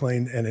a bike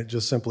lane and it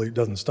just simply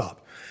doesn't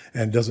stop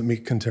and doesn't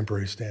meet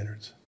contemporary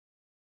standards.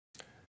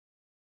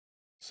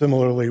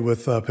 Similarly,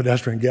 with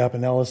pedestrian gap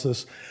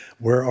analysis,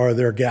 where are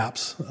there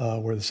gaps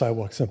where the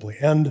sidewalks simply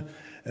end,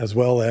 as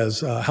well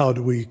as how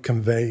do we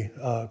convey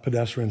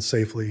pedestrians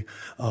safely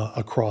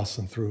across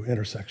and through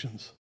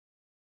intersections.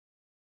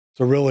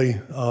 So really,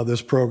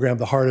 this program,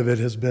 the heart of it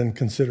has been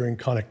considering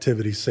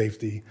connectivity,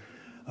 safety,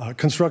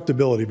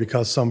 constructability,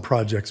 because some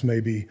projects may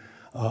be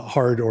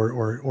hard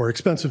or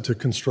expensive to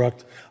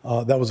construct.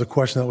 That was a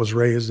question that was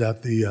raised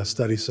at the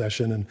study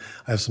session, and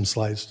I have some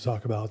slides to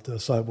talk about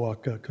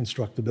sidewalk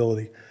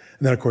constructability.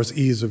 And then, of course,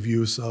 ease of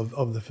use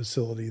of the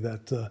facility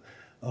that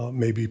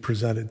may be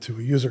presented to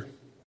a user.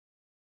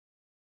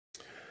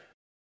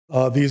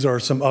 These are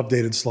some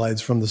updated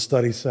slides from the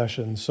study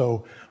session.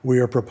 So we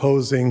are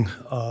proposing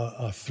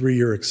a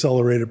 3-year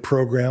accelerated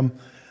program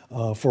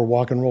for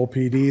Walk and Roll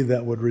PD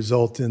that would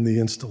result in the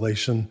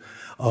installation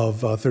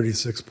of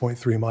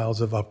 36.3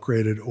 miles of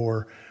upgraded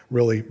or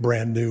really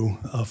brand new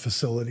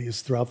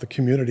facilities throughout the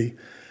community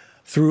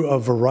through a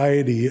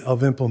variety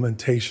of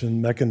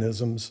implementation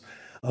mechanisms,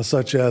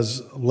 such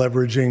as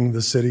leveraging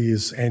the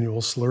city's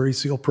annual slurry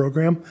seal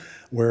program,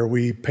 where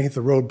we paint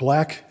the road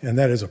black, and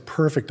that is a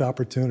perfect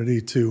opportunity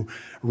to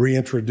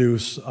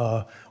reintroduce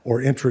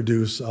or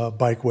introduce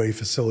bikeway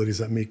facilities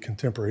that meet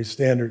contemporary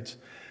standards.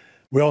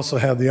 We also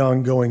have the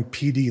ongoing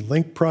PD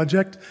Link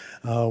project,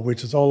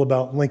 which is all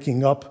about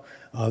linking up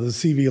the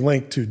CV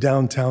Link to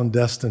downtown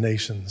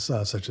destinations,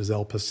 such as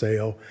El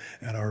Paseo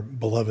and our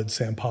beloved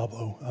San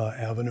Pablo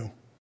Avenue.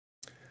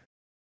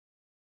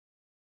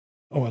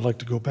 Oh, I'd like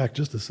to go back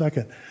just a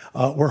second.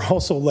 We're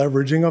also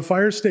leveraging a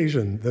fire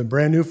station, the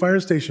brand new fire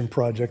station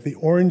project, the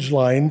orange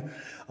line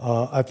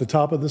at the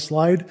top of the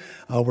slide.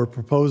 We're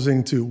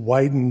proposing to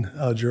widen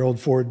Gerald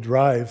Ford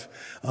Drive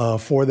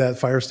for that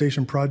fire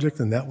station project,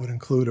 and that would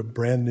include a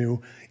brand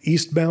new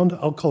eastbound,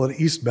 I'll call it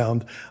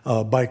eastbound,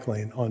 bike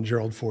lane on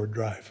Gerald Ford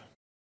Drive.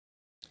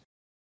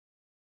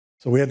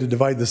 So we had to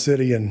divide the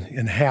city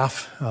in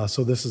half.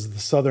 So this is the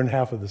southern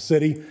half of the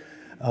city.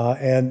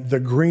 And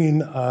the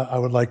green I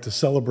would like to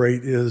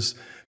celebrate is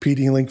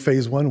PD Link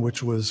Phase 1,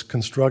 which was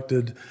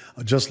constructed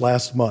just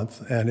last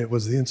month, and it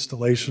was the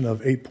installation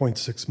of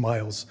 8.6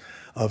 miles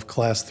of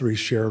Class 3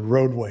 shared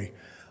roadway.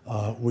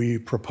 We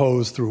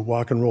propose through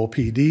Walk and Roll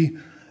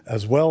PD,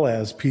 as well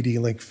as PD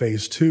Link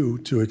Phase 2,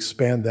 to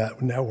expand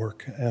that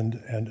network and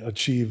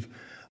achieve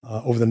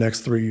over the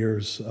next 3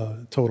 years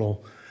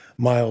total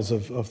miles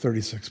of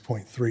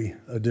 36.3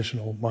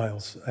 additional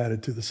miles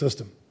added to the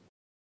system.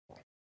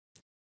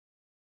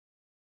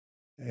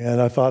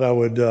 And I thought I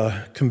would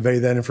convey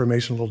that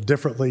information a little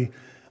differently,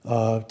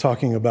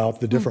 talking about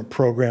the different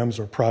programs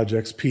or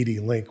projects.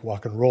 PD Link,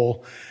 Walk and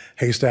Roll.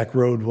 Haystack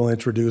Road will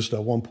introduce a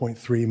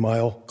 1.3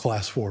 mile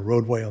Class 4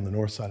 roadway on the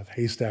north side of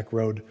Haystack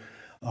Road.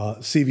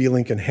 CV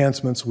link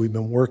enhancements. We've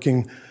been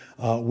working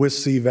with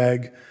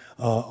CVAG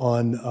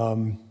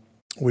on,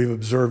 we've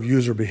observed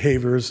user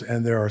behaviors,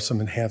 and there are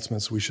some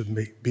enhancements we should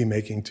be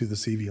making to the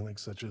CV link,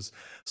 such as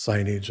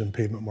signage and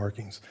pavement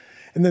markings.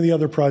 And then the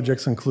other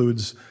projects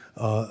includes,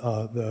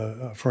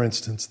 for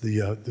instance,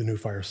 the new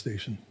fire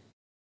station.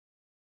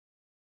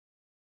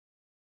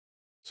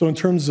 So in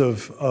terms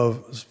of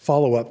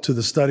follow-up to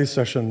the study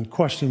session,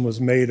 question was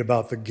made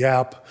about the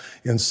gap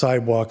in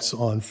sidewalks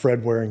on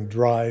Fred Waring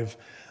Drive.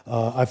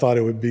 I thought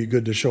it would be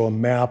good to show a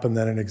map and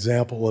then an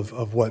example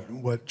of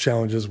what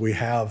challenges we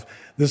have.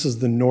 This is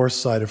the north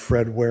side of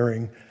Fred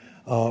Waring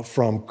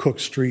from Cook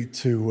Street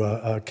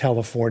to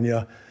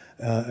California,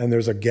 and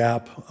there's a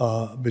gap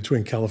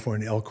between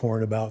California and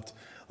Elkhorn about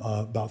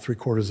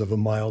 3/4 of a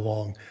mile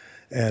long.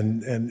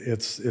 And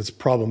it's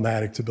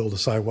problematic to build a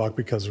sidewalk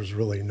because there's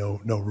really no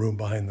room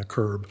behind the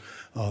curb.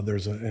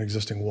 There's an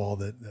existing wall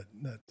that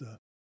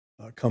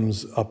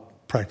comes up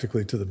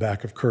practically to the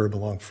back of curb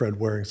along Fred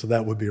Waring, so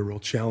that would be a real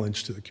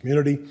challenge to the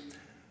community.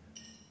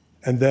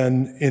 And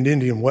then in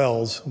Indian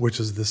Wells, which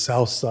is the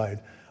south side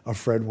of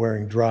Fred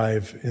Waring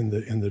Drive in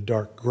the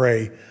dark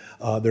gray,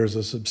 there's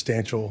a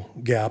substantial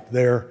gap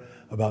there,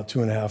 about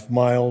 2.5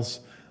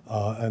 miles,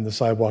 and the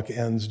sidewalk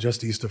ends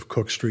just east of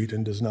Cook Street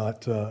and does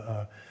not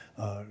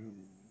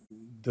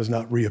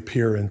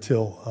reappear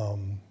until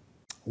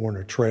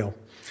Warner Trail.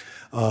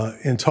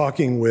 In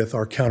talking with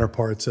our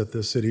counterparts at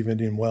the City of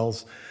Indian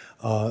Wells,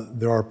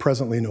 there are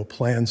presently no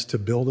plans to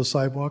build a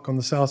sidewalk on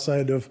the south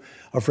side of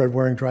Fred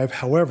Waring Drive.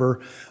 However,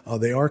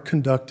 they are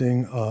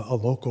conducting a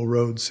local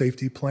road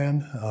safety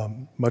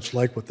plan, much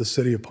like what the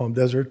City of Palm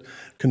Desert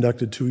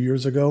conducted 2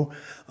 years ago.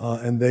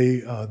 And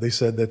they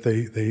said that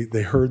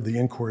they heard the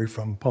inquiry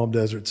from Palm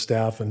Desert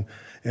staff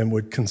and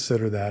would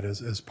consider that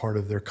as part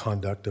of their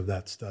conduct of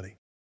that study.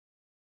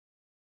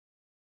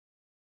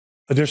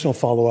 Additional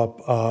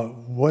follow-up,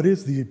 what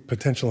is the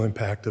potential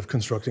impact of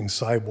constructing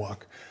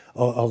sidewalk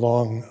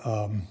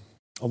along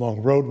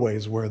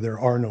roadways where there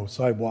are no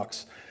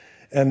sidewalks?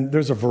 And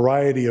there's a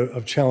variety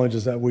of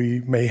challenges that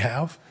we may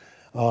have.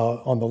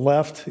 On the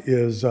left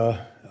is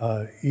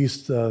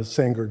East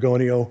San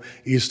Gorgonio,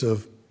 east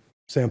of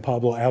San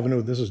Pablo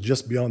Avenue. This is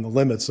just beyond the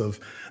limits of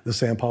the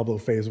San Pablo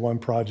Phase 1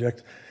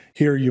 project.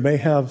 Here you may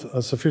have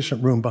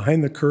sufficient room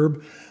behind the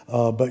curb,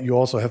 but you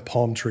also have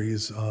palm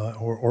trees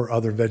or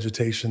other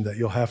vegetation that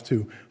you'll have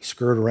to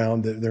skirt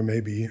around. There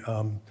may be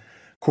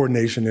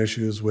coordination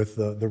issues with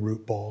the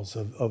root balls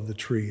of the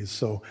trees.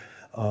 So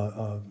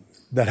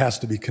that has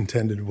to be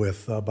contended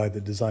with by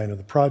the design of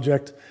the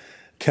project.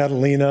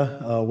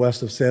 Catalina,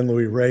 west of San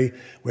Luis Rey,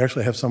 we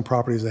actually have some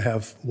properties that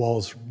have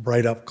walls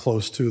right up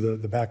close to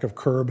the back of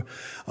curb.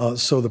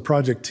 So the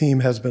project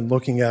team has been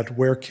looking at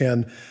where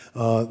can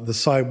the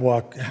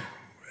sidewalk,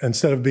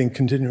 instead of being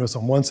continuous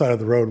on one side of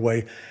the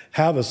roadway,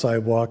 have a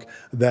sidewalk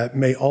that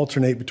may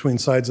alternate between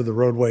sides of the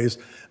roadways,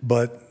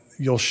 but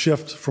you'll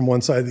shift from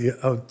one side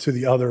to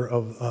the other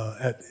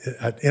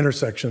at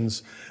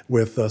intersections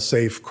with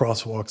safe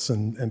crosswalks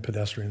and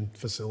pedestrian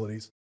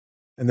facilities.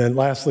 And then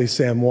lastly,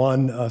 San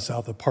Juan,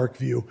 south of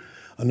Parkview,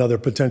 another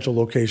potential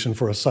location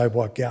for a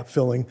sidewalk gap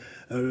filling.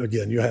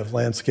 Again, you have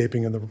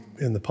landscaping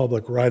in the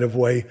public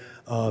right-of-way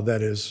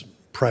that is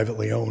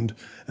privately owned,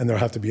 and there'll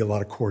have to be a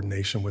lot of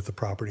coordination with the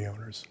property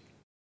owners.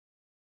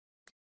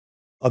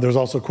 There's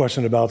also a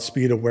question about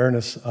speed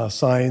awareness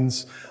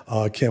signs.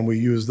 Can we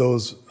use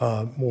those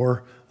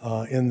more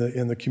in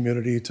the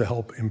community to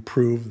help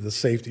improve the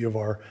safety of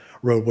our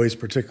roadways,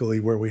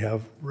 particularly where we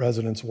have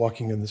residents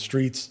walking in the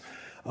streets?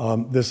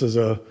 This is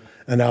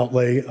an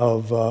outlay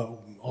of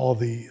all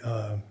the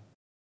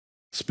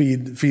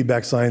speed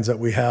feedback signs that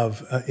we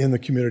have in the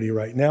community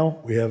right now.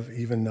 We have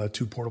even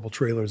 2 portable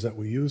trailers that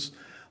we use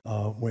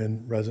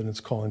when residents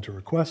call in to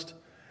request.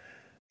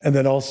 And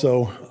then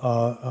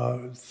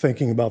also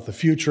thinking about the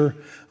future,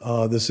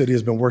 the city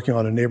has been working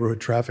on a neighborhood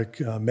traffic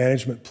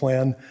management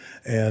plan,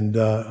 and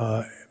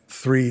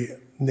 3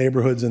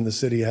 neighborhoods in the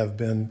city have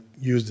been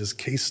used as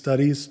case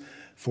studies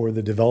for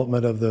the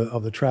development of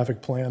the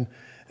traffic plan.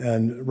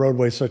 And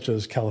roadways such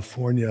as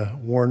California,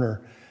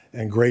 Warner,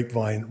 and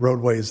Grapevine,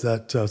 roadways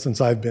that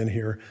since I've been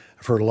here,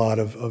 I've heard a lot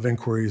of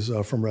inquiries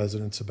from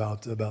residents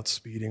about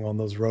speeding on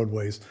those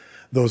roadways.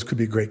 Those could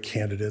be great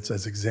candidates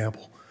as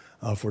example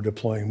for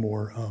deploying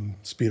more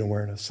speed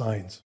awareness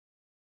signs.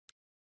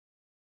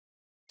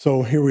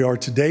 So here we are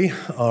today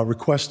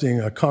requesting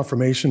a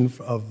confirmation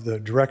of the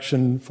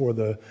direction for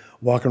the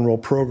walk and roll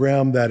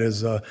program. That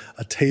is a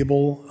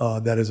table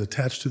that is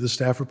attached to the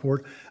staff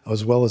report,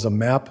 as well as a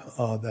map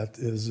that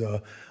is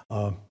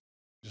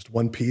just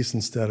one piece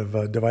instead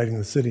of dividing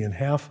the city in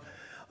half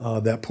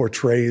that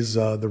portrays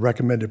the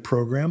recommended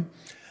program.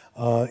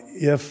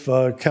 If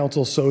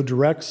council so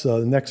directs,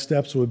 the next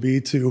steps would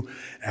be to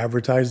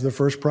advertise the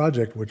first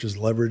project, which is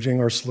leveraging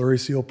our slurry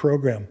seal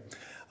program.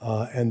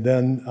 And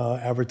then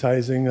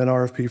advertising an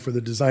RFP for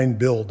the design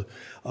build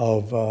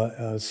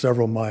of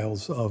several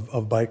miles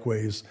of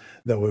bikeways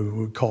that we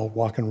would call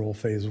walk and roll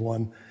phase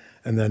 1,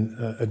 and then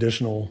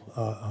additional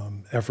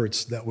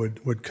efforts that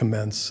would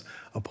commence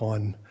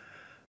upon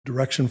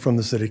direction from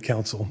the City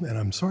Council. And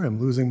I'm sorry, I'm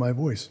losing my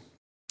voice.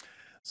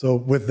 So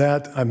with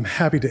that, I'm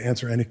happy to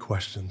answer any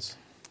questions.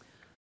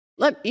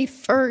 Let me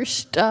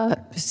first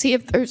see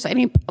if there's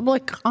any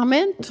public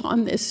comment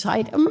on this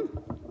item.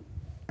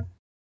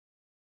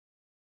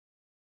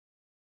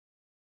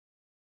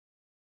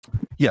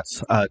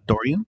 Yes,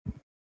 Dorian.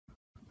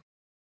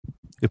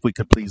 If we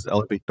could please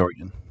elevate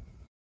Dorian.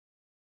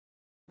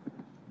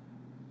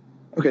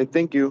 Okay,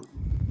 thank you.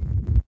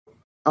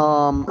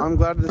 I'm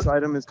glad this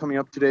item is coming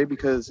up today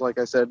because, like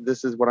I said,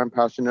 this is what I'm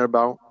passionate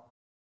about.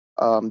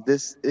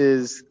 This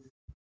is,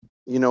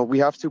 we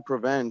have to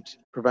prevent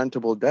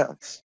preventable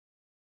deaths.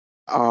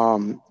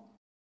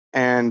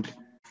 And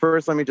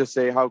first, let me just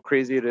say how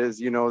crazy it is,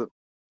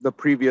 the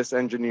previous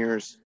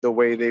engineers, the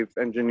way they've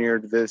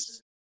engineered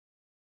this,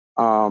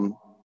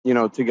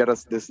 to get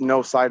us this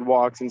no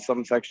sidewalks in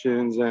some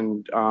sections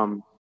and,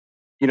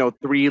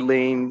 3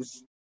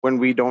 lanes when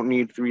we don't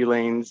need 3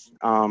 lanes.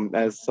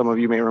 As some of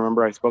you may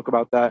remember, I spoke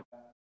about that,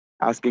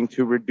 asking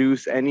to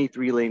reduce any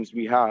 3 lanes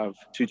we have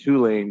to 2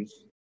 lanes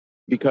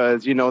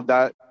because,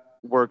 that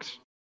works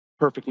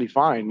perfectly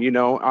fine.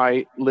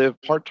 I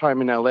live part-time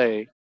in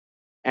LA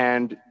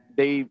and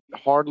they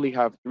hardly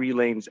have 3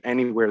 lanes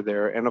anywhere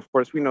there. And of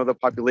course, we know the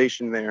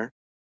population there.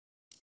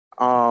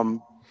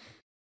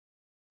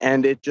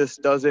 And it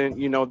just doesn't,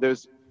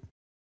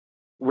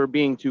 we're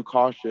being too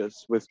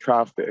cautious with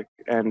traffic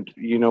and,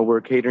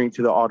 we're catering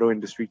to the auto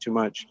industry too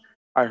much.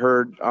 I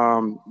heard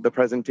the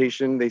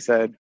presentation, they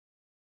said,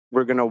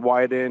 we're gonna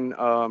widen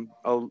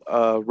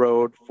a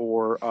road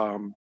for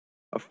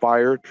a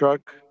fire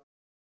truck.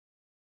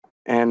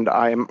 And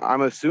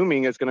I'm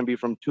assuming it's gonna be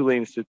from 2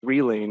 lanes to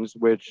 3 lanes,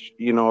 which,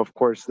 of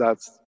course,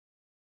 that's,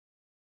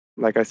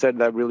 like I said,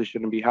 that really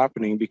shouldn't be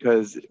happening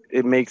because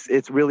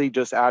it's really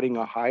just adding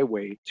a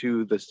highway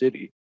to the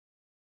city.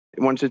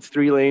 Once it's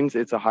 3 lanes,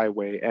 it's a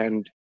highway,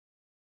 and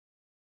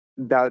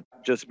that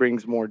just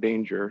brings more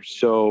danger.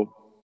 So,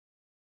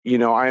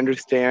 I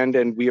understand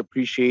and we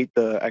appreciate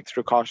the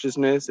extra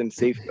cautiousness and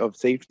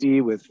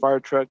safety with fire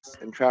trucks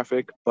and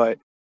traffic, but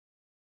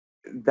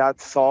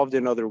that's solved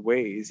in other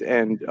ways,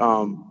 and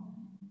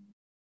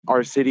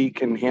our city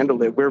can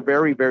handle it. We're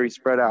very, very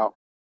spread out.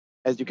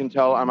 As you can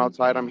tell, I'm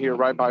outside. I'm here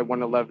right by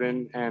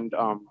 111,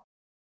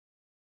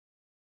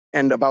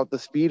 and about the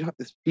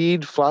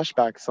speed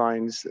flashback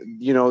signs,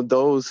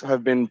 those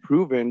have been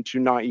proven to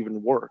not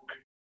even work.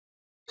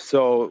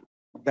 So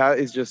that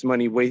is just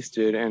money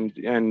wasted,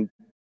 and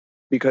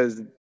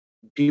because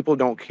people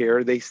don't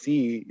care, they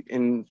see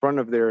in front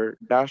of their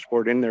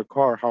dashboard in their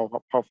car how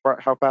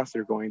fast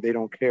they're going. They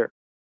don't care.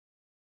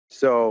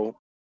 So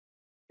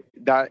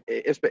that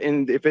if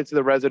it's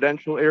the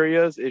residential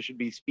areas, it should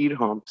be speed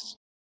humps.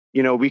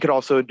 We could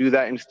also do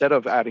that instead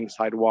of adding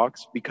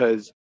sidewalks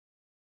because,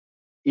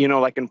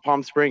 like in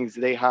Palm Springs,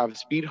 they have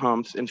speed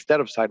humps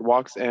instead of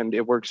sidewalks and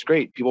it works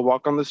great. People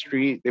walk on the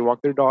street, they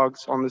walk their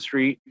dogs on the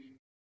street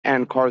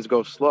and cars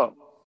go slow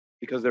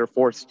because they're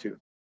forced to.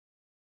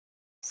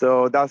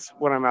 So that's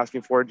what I'm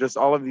asking for. Just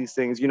all of these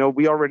things,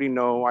 we already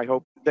know. I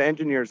hope the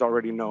engineers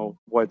already know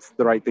what's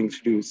the right thing to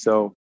do.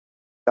 So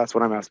that's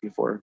what I'm asking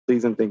for.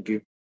 Please and thank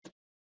you.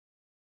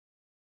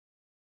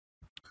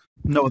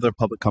 No other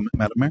public comment,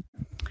 Madam Mayor.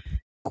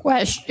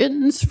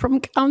 Questions from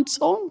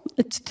council?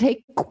 Let's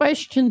take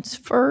questions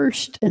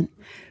first, and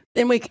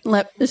then we can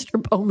let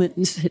Mr.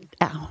 Bowman sit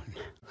down.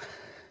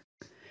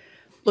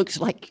 Looks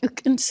like you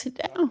can sit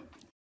down.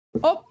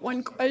 Oh,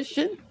 1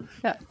 question.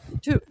 Yeah,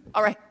 2.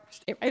 All right,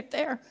 stay right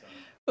there.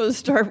 We'll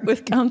start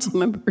with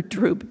Councilmember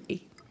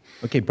Truby.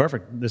 Okay,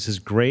 perfect. This is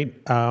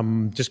great.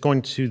 Just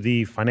going to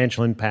the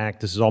financial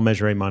impact. This is all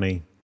Measure A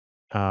money.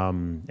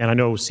 And I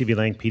know CV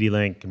Link, PD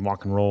Link, and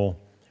Walk and Roll.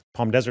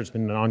 Palm Desert's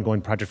been an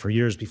ongoing project for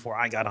years before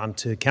I got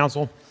onto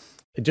council.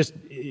 Just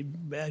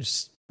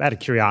out of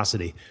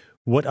curiosity,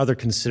 what other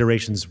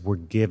considerations were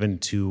given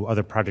to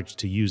other projects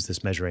to use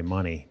this Measure A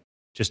money?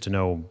 Just to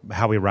know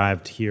how we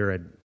arrived here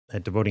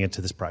at devoting it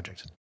to this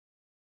project.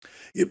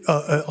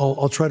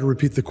 I'll try to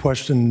repeat the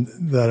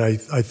question that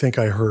I think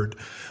I heard,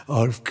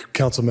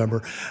 council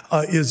member.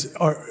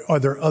 Are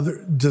there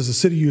other? Does the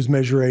city use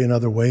Measure A in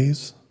other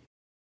ways?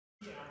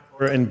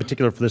 Or in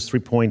particular for this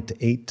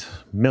 3.8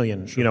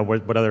 million, sure.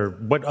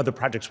 What other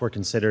projects were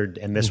considered,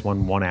 and this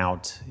one won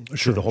out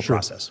through the whole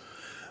process.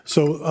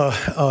 So,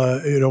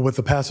 with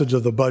the passage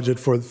of the budget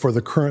for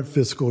the current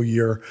fiscal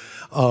year,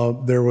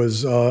 there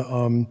was,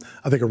 I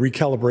think, a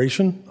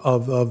recalibration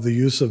of the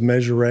use of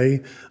Measure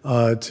A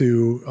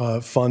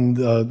to fund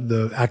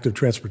the active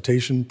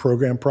transportation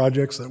program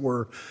projects that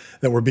were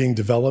being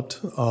developed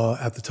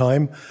at the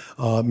time.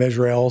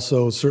 Measure A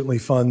also certainly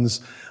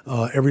funds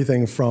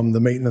everything from the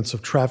maintenance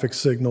of traffic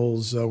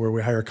signals, where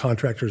we hire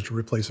contractors to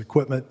replace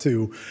equipment,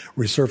 to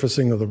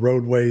resurfacing of the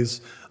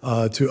roadways,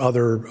 to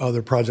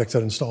other projects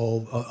that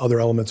install other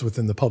elements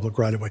within the public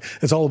right-of-way.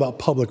 It's all about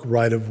public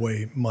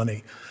right-of-way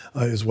money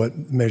is what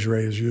Measure A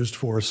is used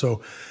for.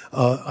 So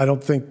I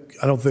don't think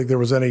there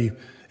was any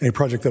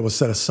project that was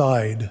set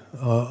aside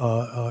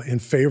in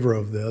favor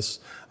of this,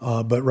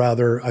 but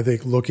rather I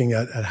think looking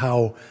at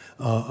how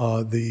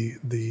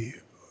the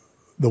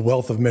the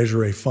wealth of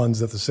Measure A funds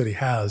that the city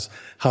has,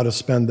 how to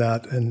spend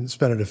that and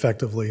spend it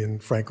effectively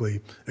and,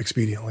 frankly,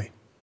 expediently.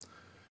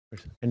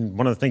 And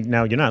one of the things,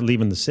 now you're not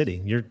leaving the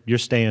city. You're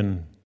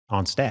staying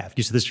on staff.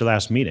 You said this is your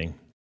last meeting,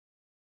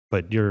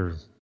 but you're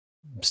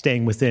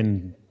staying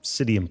within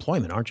city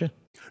employment, aren't you?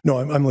 No,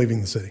 I'm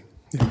leaving the city.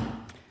 Yeah.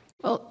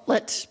 Well,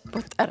 let's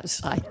put that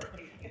aside.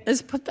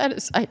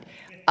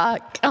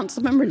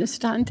 Councilmember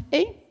Nestante?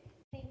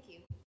 Thank you.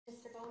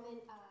 Mr. Bowman,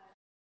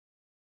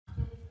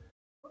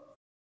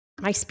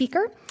 my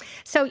speaker.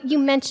 So you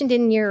mentioned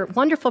in your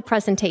wonderful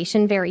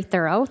presentation, very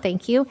thorough,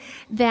 thank you,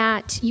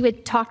 that you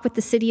had talked with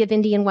the city of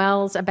Indian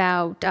Wells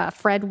about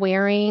Fred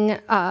Waring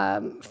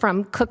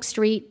from Cook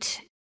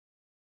Street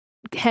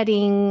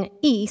heading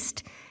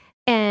east,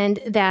 and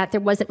that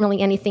there wasn't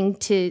really anything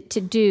to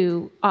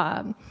do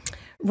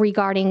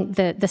regarding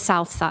the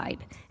south side.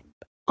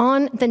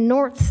 On the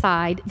north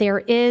side, there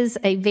is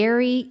a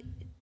very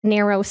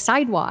narrow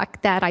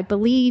sidewalk that I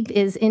believe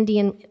is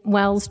Indian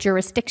Wells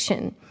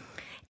jurisdiction.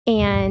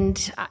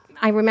 And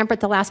I remember at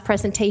the last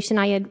presentation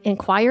I had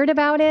inquired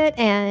about it,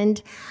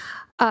 and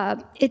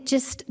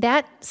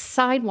that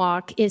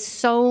sidewalk is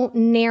so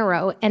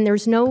narrow, and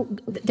there's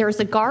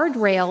a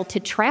guardrail to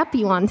trap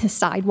you on the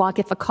sidewalk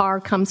if a car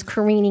comes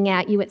careening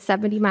at you at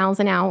 70 miles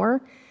an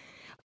hour.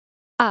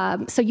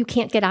 So you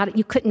couldn't get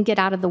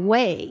out of the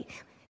way.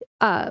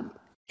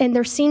 And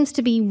there seems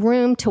to be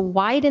room to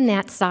widen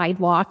that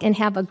sidewalk and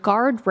have a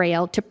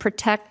guardrail to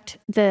protect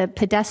the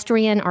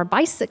pedestrian or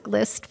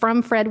bicyclist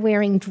from Fred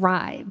Waring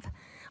Drive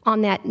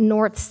on that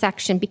north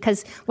section,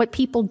 because what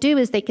people do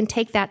is they can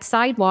take that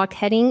sidewalk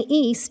heading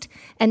east,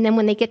 and then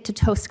when they get to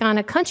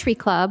Toscana Country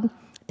Club,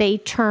 they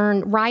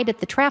turn right at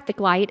the traffic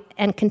light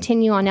and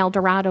continue on El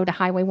Dorado to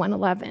Highway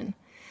 111.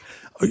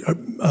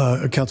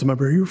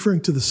 Councilmember, are you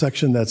referring to the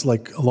section that's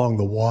like along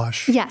the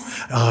wash?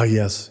 Yes.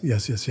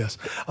 Yes.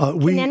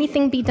 Can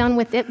anything be done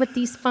with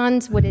these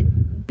funds? Would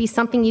it be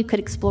something you could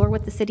explore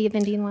with the city of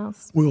Indian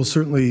Wells? We will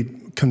certainly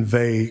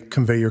convey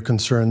your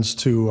concerns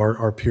to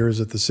our peers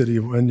at the city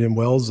of Indian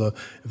Wells. If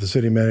the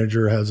city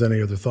manager has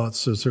any other thoughts,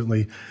 so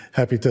certainly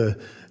happy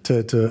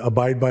to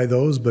abide by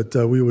those, but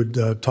we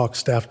would talk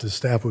staff to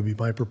staff would be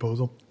my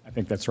proposal. I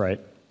think that's right.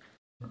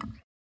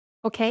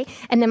 Okay,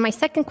 and then my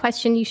second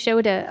question, you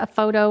showed a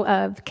photo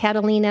of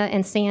Catalina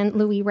and San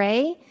Luis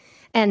Rey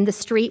and the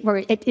street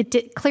where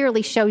it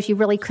clearly shows you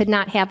really could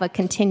not have a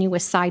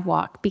continuous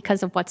sidewalk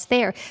because of what's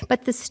there.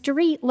 But the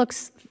street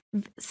looks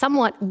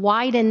somewhat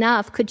wide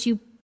enough. Could you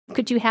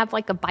have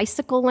like a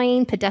bicycle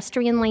lane,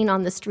 pedestrian lane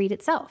on the street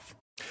itself?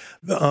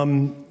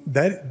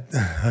 That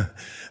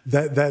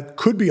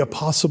could be a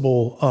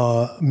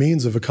possible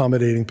means of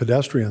accommodating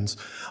pedestrians.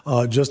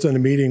 Just in a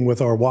meeting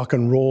with our walk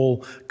and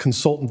roll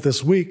consultant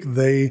this week,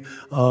 they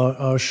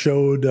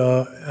showed,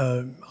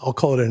 I'll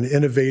call it an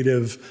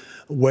innovative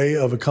way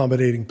of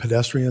accommodating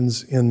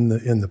pedestrians in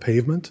the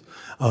pavement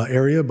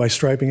area by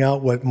striping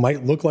out what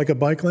might look like a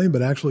bike lane,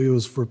 but actually it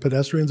was for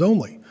pedestrians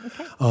only.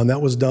 Okay. And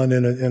that was done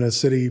in a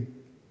city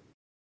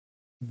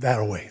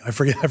that away. I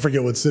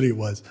forget what city it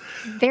was.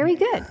 Very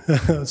good.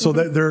 So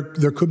that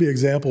there could be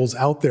examples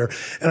out there.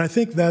 And I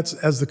think that's,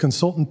 as the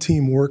consultant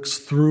team works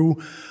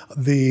through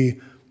the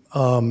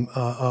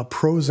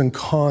pros and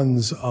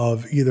cons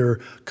of either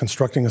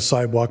constructing a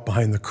sidewalk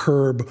behind the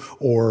curb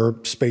or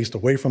spaced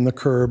away from the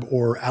curb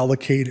or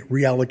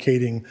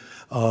reallocating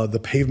the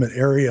pavement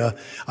area,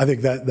 I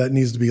think that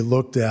needs to be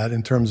looked at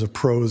in terms of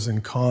pros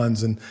and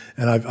cons. And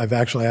I've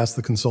actually asked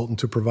the consultant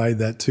to provide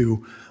that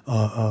to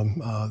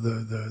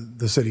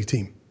the city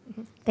team.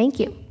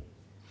 Thank you.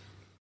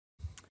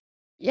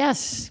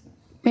 Yes,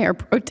 Mayor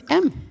Pro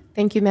Tem.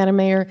 Thank you, Madam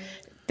Mayor.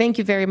 Thank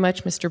you very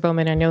much, Mr.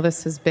 Bowman. I know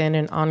this has been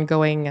an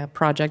ongoing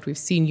project. We've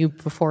seen you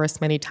before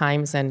us many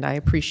times, and I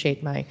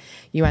appreciate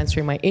you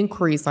answering my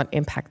inquiries on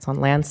impacts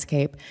on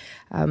landscape.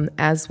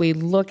 As we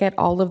look at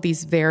all of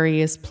these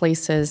various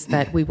places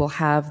that we will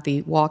have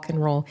the walk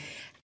and roll,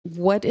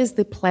 what is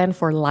the plan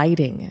for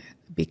lighting?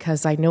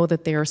 Because I know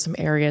that there are some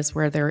areas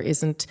where there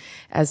isn't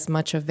as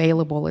much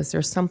available. Is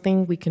there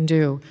something we can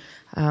do?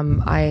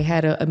 I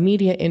had a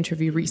media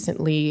interview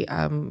recently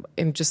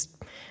in just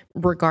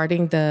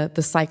regarding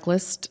the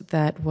cyclist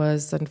that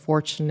was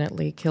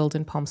unfortunately killed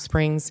in Palm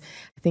Springs.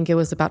 I think it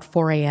was about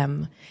 4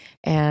 a.m.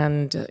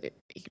 And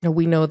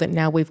we know that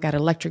now we've got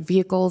electric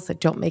vehicles that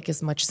don't make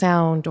as much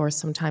sound, or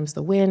sometimes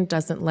the wind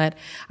doesn't let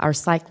our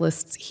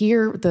cyclists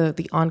hear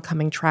the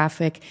oncoming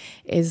traffic.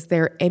 Is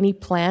there any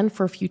plan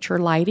for future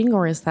lighting,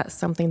 or is that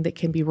something that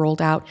can be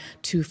rolled out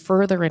to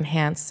further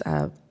enhance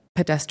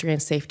pedestrian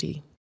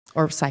safety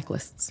or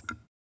cyclists?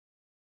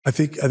 I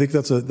think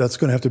that's going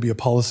to have to be a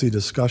policy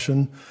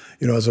discussion.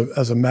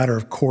 As a matter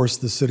of course,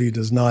 the city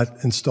does not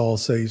install,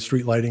 say,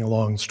 street lighting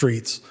along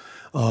streets.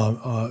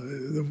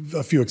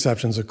 A few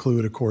exceptions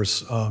include, of course,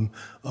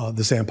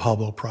 the San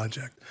Pablo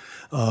project.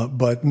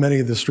 But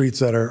many of the streets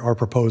that are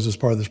proposed as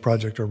part of this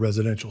project are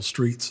residential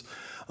streets,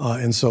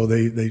 and so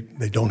they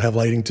don't have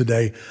lighting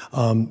today.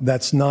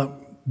 That's not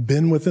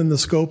been within the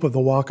scope of the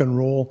walk and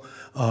roll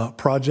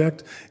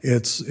project.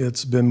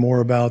 It's been more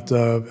about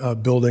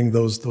building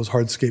those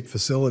hardscape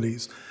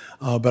facilities.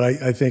 But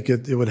I think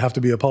it would have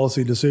to be a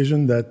policy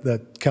decision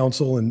that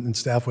council and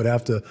staff would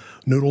have to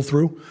noodle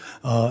through.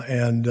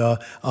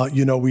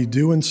 We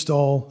do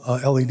install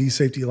LED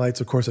safety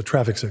lights, of course, at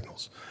traffic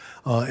signals.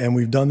 And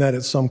we've done that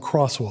at some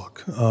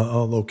crosswalk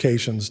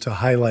locations to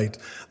highlight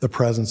the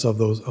presence of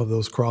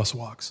those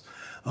crosswalks.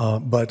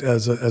 But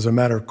as a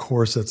matter of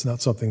course, that's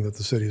not something that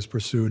the city has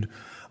pursued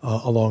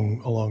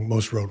along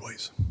most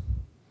roadways.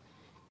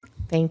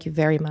 Thank you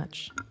very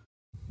much.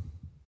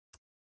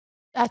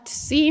 That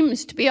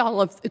seems to be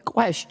all of the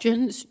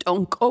questions.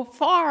 Don't go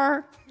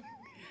far.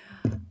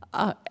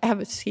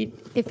 Have a seat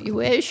if you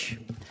wish.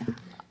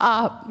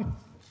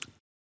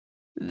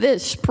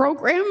 This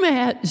program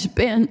has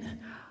been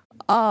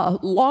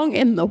long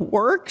in the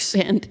works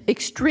and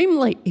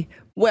extremely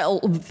well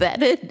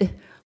vetted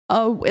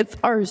with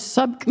our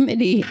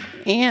subcommittee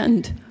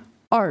and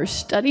our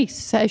study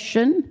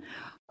session.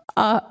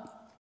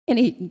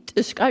 Any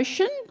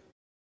discussion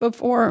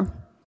before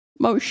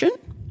motion?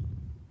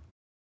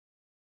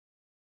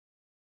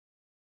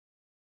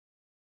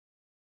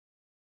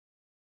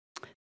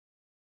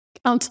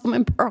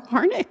 Councilmember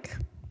Harnick.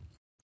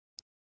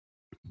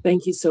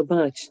 Thank you so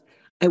much.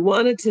 I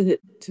wanted to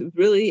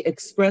really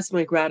express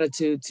my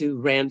gratitude to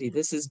Randy.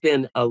 This has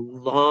been a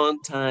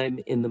long time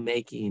in the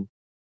making.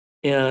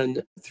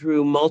 And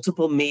through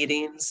multiple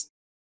meetings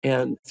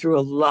and through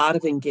a lot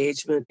of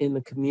engagement in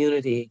the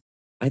community,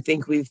 I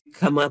think we've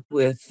come up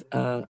with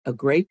a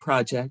great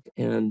project.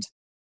 And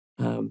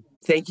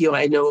thank you.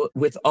 I know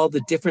with all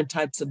the different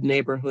types of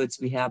neighborhoods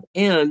we have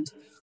and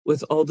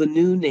with all the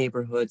new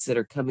neighborhoods that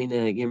are coming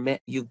in,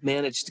 you've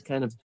managed to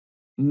kind of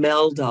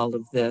meld all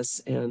of this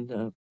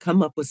and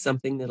come up with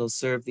something that'll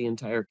serve the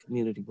entire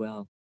community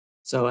well.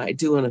 So I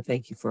do want to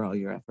thank you for all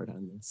your effort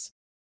on this.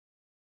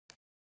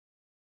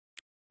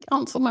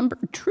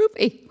 Councilmember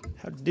Truby.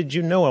 How did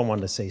you know I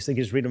wanted to say? You think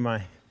he's reading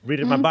my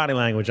body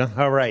language, huh?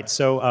 All right.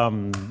 So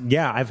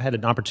yeah, I've had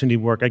an opportunity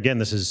to work. Again,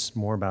 this is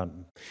more about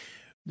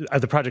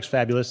the project's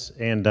fabulous,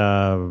 and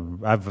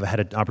I've had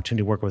an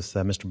opportunity to work with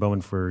Mr.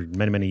 Bowman for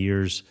many, many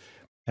years.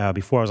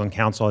 Before I was on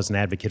council, I was an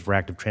advocate for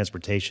active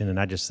transportation, and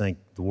I just think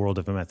the world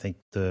of him. I think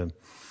the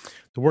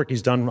work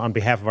he's done on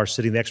behalf of our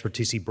city, the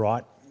expertise he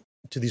brought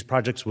to these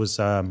projects was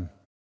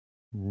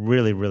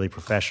really, really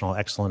professional,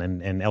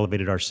 excellent, and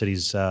elevated our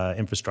city's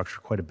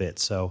infrastructure quite a bit.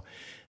 So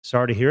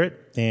sorry to hear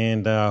it,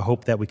 and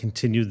hope that we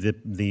continue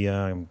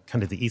the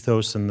kind of the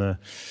ethos and the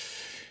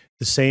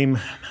same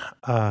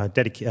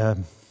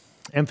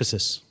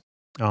emphasis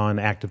on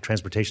active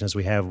transportation as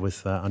we have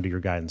with under your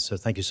guidance. So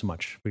thank you so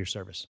much for your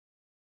service.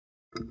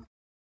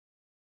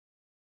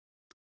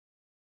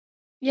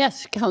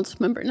 Yes,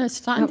 Councilmember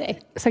Nastande.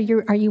 So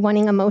are you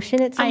wanting a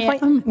motion at some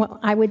point? Well,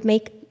 I would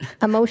make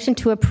a motion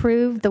to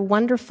approve the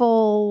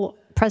wonderful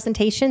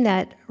presentation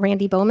that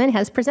Randy Bowman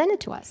has presented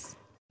to us.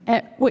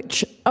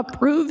 Which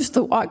approves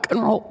the Walk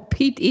and Roll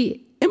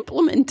PD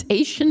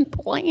implementation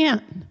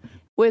plan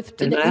with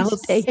today's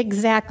date.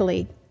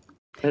 Exactly.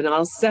 And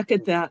I'll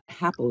second that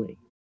happily.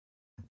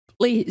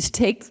 Please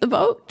take the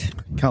vote.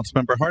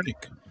 Councilmember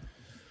Harnick.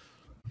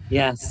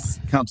 Yes.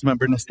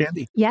 Councilmember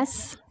Nastande.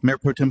 Yes. Mayor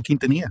Pro Tem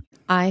Quintanilla.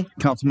 Aye.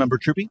 Councilmember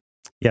Truby.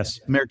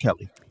 Yes. Mayor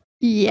Kelly.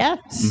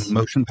 Yes.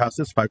 Motion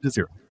passes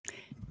 5-0.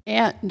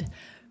 And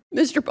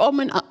Mr.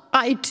 Bowman,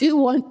 I do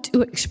want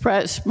to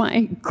express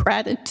my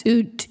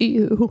gratitude to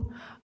you,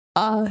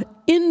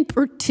 in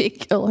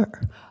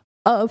particular,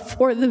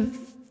 for the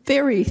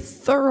very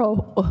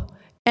thorough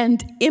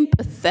and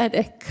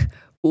empathetic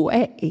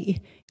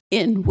way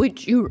in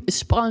which you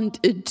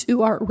responded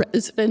to our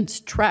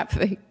residents'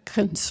 traffic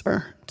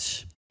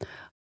concerns,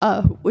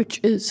 which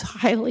is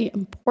highly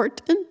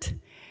important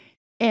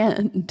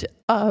and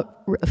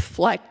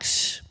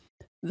reflects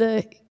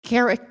the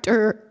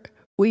character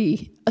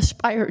we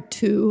aspire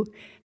to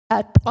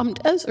at Palm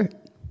Desert.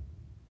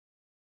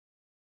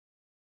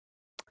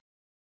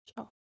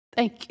 So,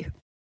 thank you.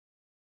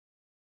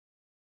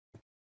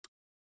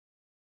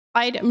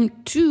 Item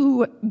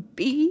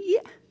 2B,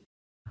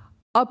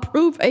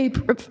 approve a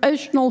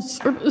professional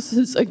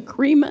services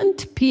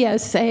agreement,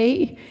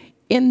 PSA,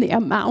 in the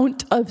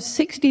amount of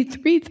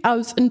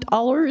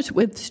 $63,000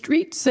 with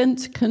Street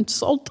Sense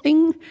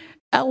Consulting,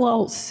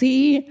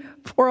 LLC,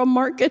 for a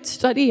market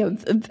study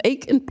of the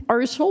vacant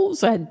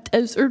parcels at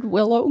Desert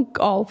Willow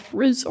Golf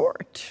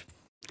Resort.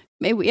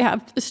 May we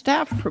have the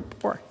staff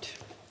report?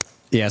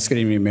 Yes, good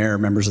evening, Mayor,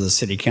 members of the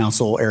City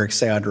Council. Eric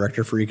Sayad,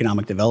 Director for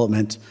Economic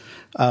Development.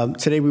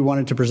 Today we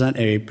wanted to present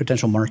a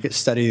potential market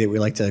study that we'd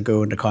like to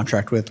go into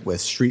contract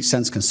with Street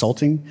Sense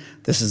Consulting.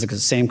 This is the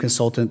same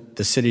consultant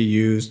the city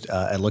used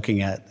at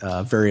looking at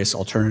various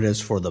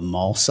alternatives for the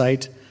mall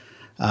site.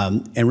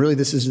 And really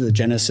this is the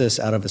genesis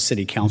out of a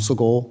city council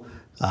goal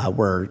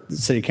where the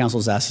city council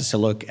has asked us to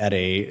look at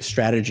a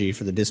strategy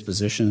for the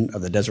disposition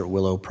of the Desert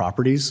Willow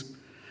properties.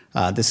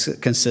 This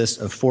consists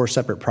of 4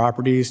 separate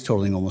properties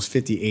totaling almost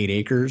 58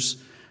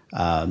 acres.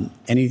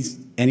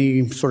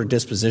 Any sort of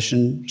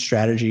disposition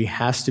strategy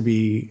has to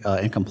be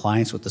in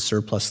compliance with the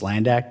Surplus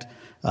Land Act,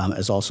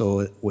 as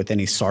also with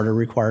any SARTA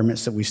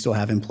requirements that we still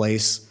have in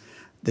place.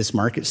 This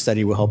market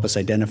study will help us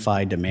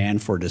identify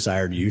demand for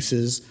desired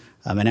uses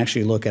and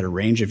actually look at a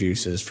range of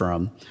uses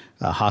from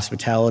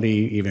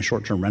hospitality, even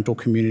short-term rental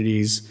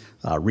communities,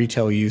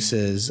 retail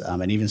uses,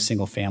 and even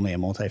single-family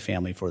and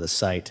multifamily for the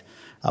site.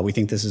 We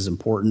think this is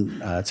important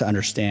to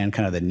understand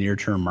kind of the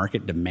near-term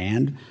market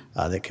demand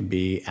that could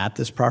be at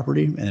this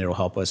property, and it'll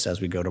help us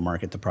as we go to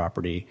market the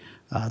property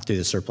through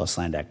the Surplus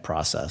Land Act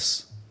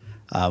process.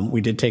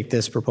 We did take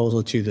this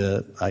proposal to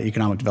the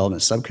Economic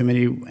Development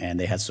Subcommittee, and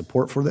they had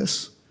support for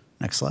this.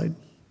 Next slide.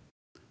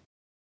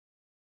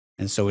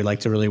 And so we'd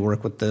like to really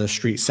work with the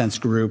Street Sense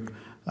group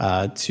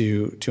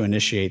to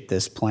initiate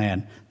this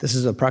plan. This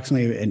is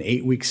approximately an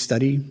 8-week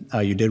study.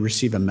 You did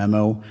receive a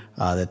memo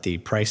that the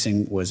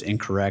pricing was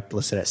incorrect,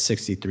 listed at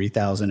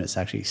 $63,000. It's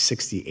actually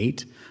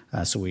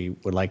 $68,000. So we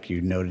would like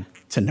you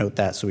to note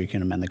that so we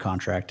can amend the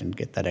contract and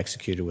get that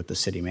executed with the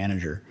city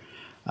manager.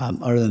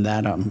 Other than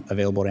that, I'm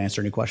available to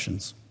answer any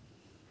questions.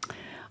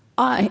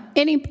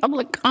 Any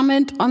public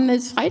comment on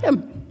this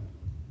item?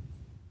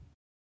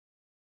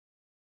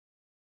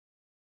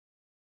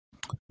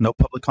 No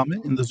public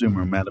comment in the Zoom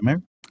room, Madam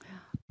Mayor.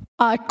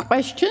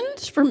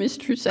 Questions for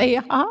Mr.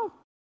 Zeha?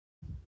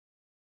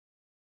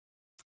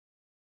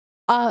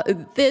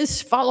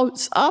 This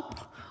follows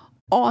up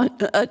on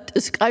a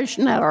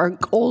discussion at our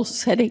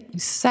goal-setting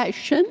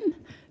session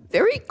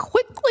very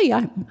quickly,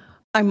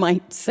 I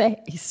might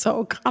say.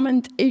 So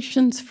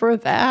commendations for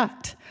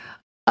that.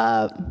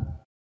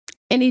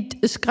 Any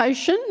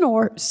discussion,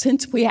 or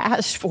since we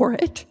asked for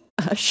it,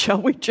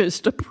 shall we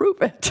just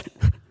approve it?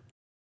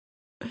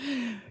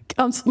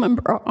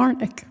 Councilmember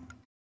Arnick.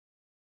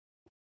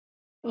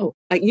 Oh,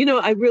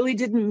 I really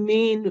didn't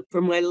mean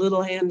for my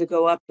little hand to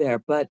go up there,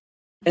 but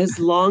as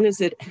long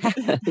as it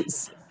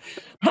has,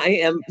 I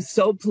am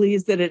so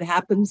pleased that it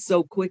happened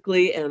so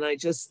quickly. And I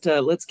just,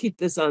 let's keep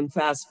this on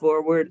fast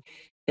forward.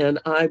 And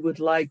I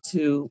would like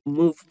to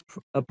move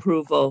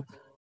approval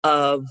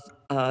of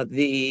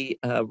the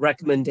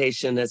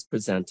recommendation as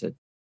presented.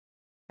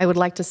 I would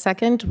like to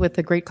second with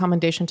a great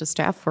commendation to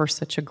staff for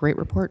such a great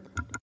report.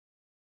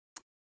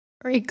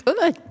 Very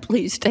good.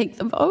 Please take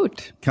the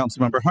vote.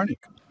 Councilmember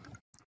Harnick.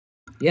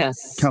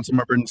 Yes.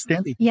 Councilmember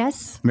Nstandi.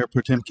 Yes. Mayor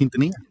Pro Tem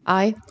Quintanilla.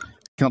 Aye.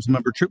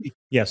 Councilmember Truby.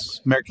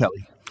 Yes. Mayor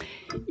Kelly.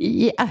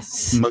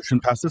 Yes. Motion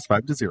passes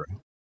 5-0.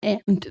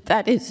 And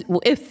that is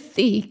with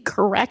the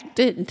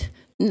corrected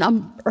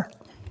number.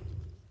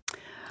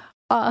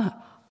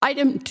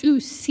 Item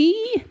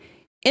 2C,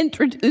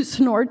 introduce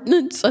an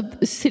ordinance of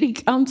the City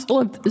Council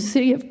of the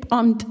City of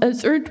Palm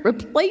Desert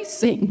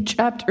replacing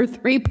Chapter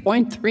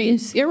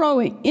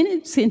 3.30 in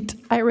its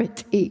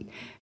entirety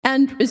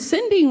and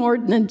rescinding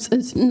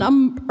ordinances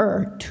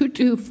number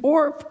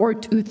 224,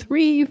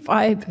 423,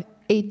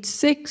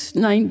 586,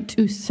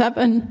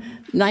 927,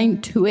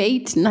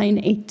 928,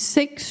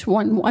 986,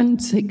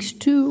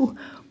 1162,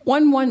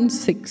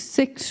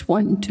 1166,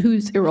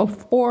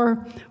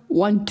 1204,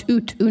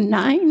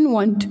 1229,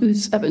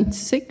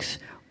 1276,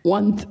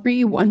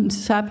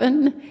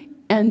 1317,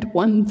 and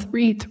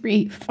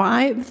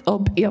 1335. There'll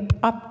be a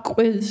pop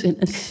quiz in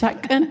a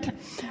second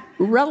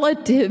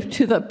relative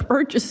to the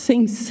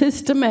purchasing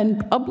system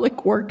and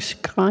public works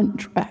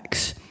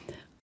contracts.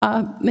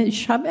 Ms.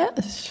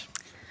 Chavez.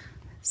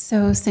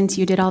 So since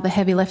you did all the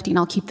heavy lifting,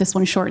 I'll keep this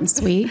one short and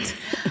sweet.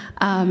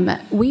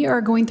 We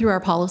are going through our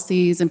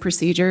policies and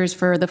procedures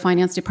for the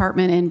finance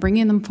department and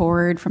bringing them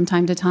forward from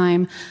time to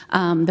time.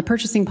 The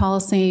purchasing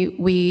policy,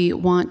 we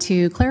want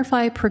to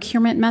clarify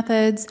procurement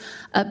methods,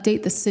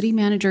 update the city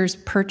manager's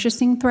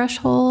purchasing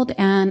threshold,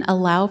 and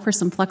allow for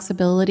some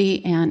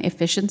flexibility and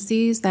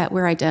efficiencies that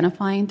we're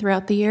identifying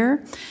throughout the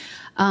year.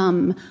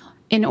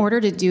 In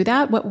order to do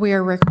that, what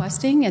we're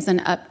requesting is an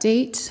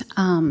update.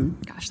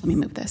 Let me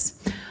move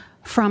this.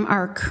 From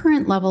our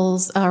current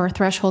levels, our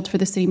threshold for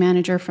the city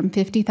manager from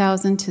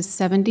 50,000 to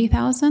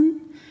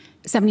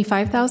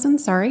 75,000,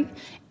 sorry.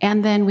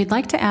 And then we'd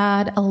like to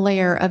add a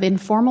layer of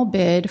informal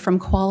bid from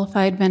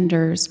qualified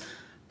vendors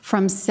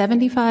from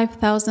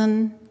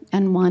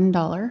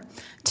 $75,001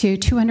 to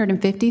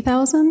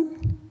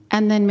 $250,000,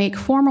 and then make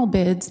formal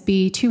bids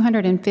be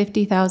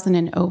 $250,000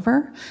 and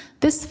over.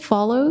 This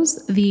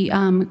follows the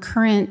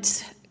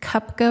current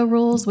CUPGA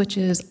rules, which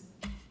is,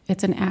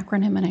 it's an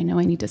acronym, and I know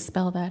I need to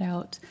spell that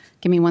out.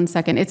 Give me 1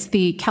 second. It's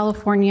the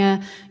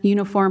California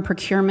Uniform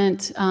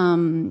Procurement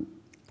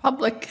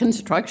Public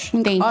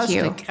Construction Cost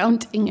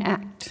Accounting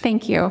Act.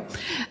 Thank you.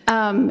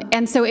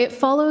 And so it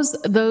follows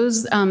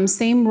those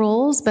same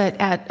rules, but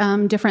at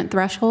different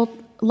threshold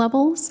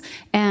levels.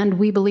 And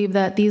we believe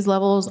that these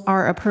levels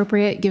are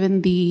appropriate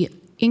given the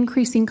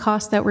increasing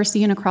costs that we're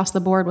seeing across the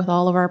board with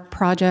all of our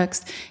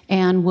projects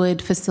and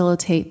would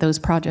facilitate those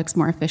projects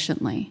more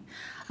efficiently.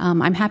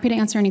 I'm happy to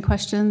answer any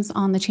questions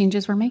on the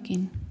changes we're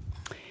making.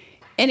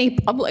 Any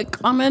public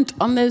comment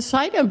on this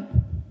item?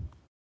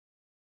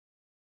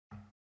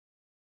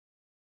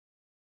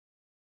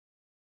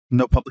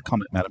 No public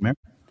comment, Madam Mayor.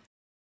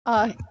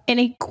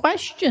 Any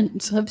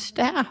questions of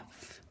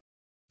staff?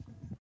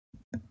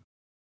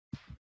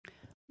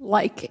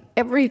 Like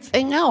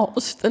everything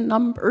else, the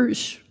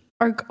numbers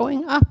are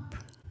going up.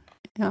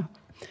 Yeah.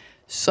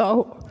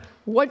 So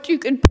what you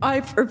could buy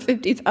for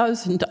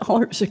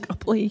 $50,000 a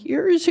couple of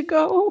years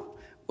ago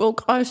will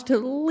cost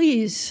at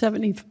least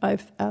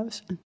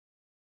 $75,000.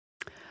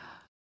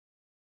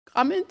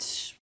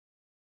 Comments?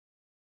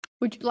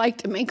 Would you like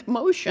to make a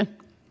motion?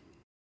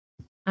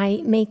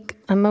 I make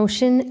a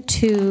motion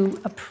to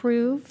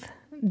approve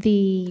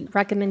the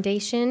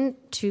recommendation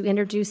to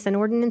introduce an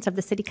ordinance of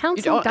the City Council.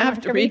 You don't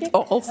have to read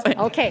the whole thing.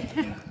 Okay.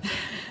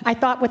 I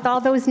thought with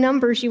all those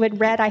numbers you had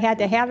read, I had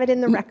to have it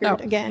in the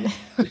record again.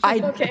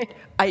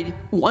 I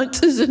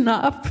once is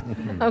enough.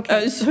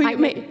 Okay. So you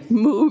may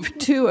move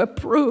to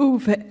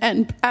approve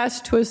and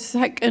pass to a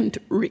second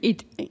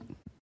reading.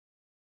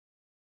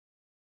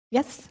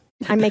 Yes,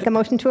 I make a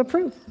motion to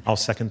approve. I'll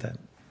second that.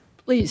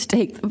 Please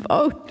take the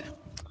vote.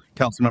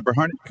 Councilmember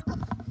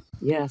Harnick.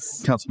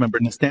 Yes. Councilmember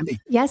Nastandi.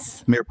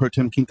 Yes. Mayor Pro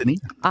Tem Quintanilla.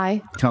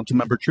 Aye.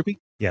 Councilmember Truppi.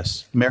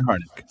 Yes. Mayor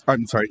Harnick.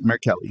 I'm sorry, Mayor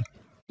Kelly.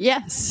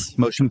 Yes.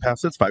 Motion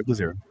passes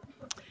 5-0.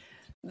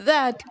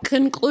 That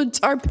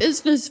concludes our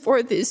business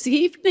for this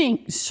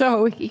evening.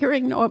 So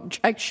hearing no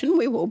objection,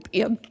 we will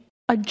be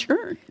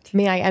adjourned.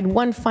 May I add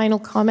one final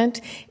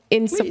comment?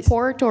 In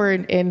support or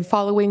in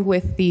following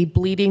with the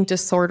bleeding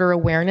disorder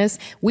awareness,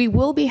 we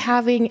will be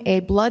having a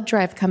blood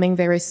drive coming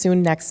very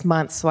soon next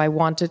month. So I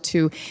wanted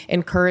to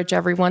encourage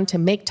everyone to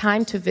make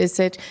time to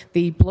visit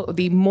the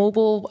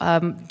mobile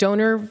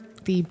donor,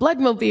 the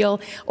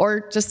Bloodmobile,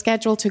 or just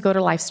schedule to go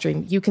to live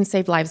stream. You can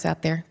save lives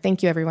out there.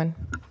 Thank you, everyone.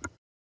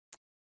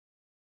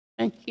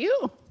 Thank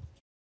you.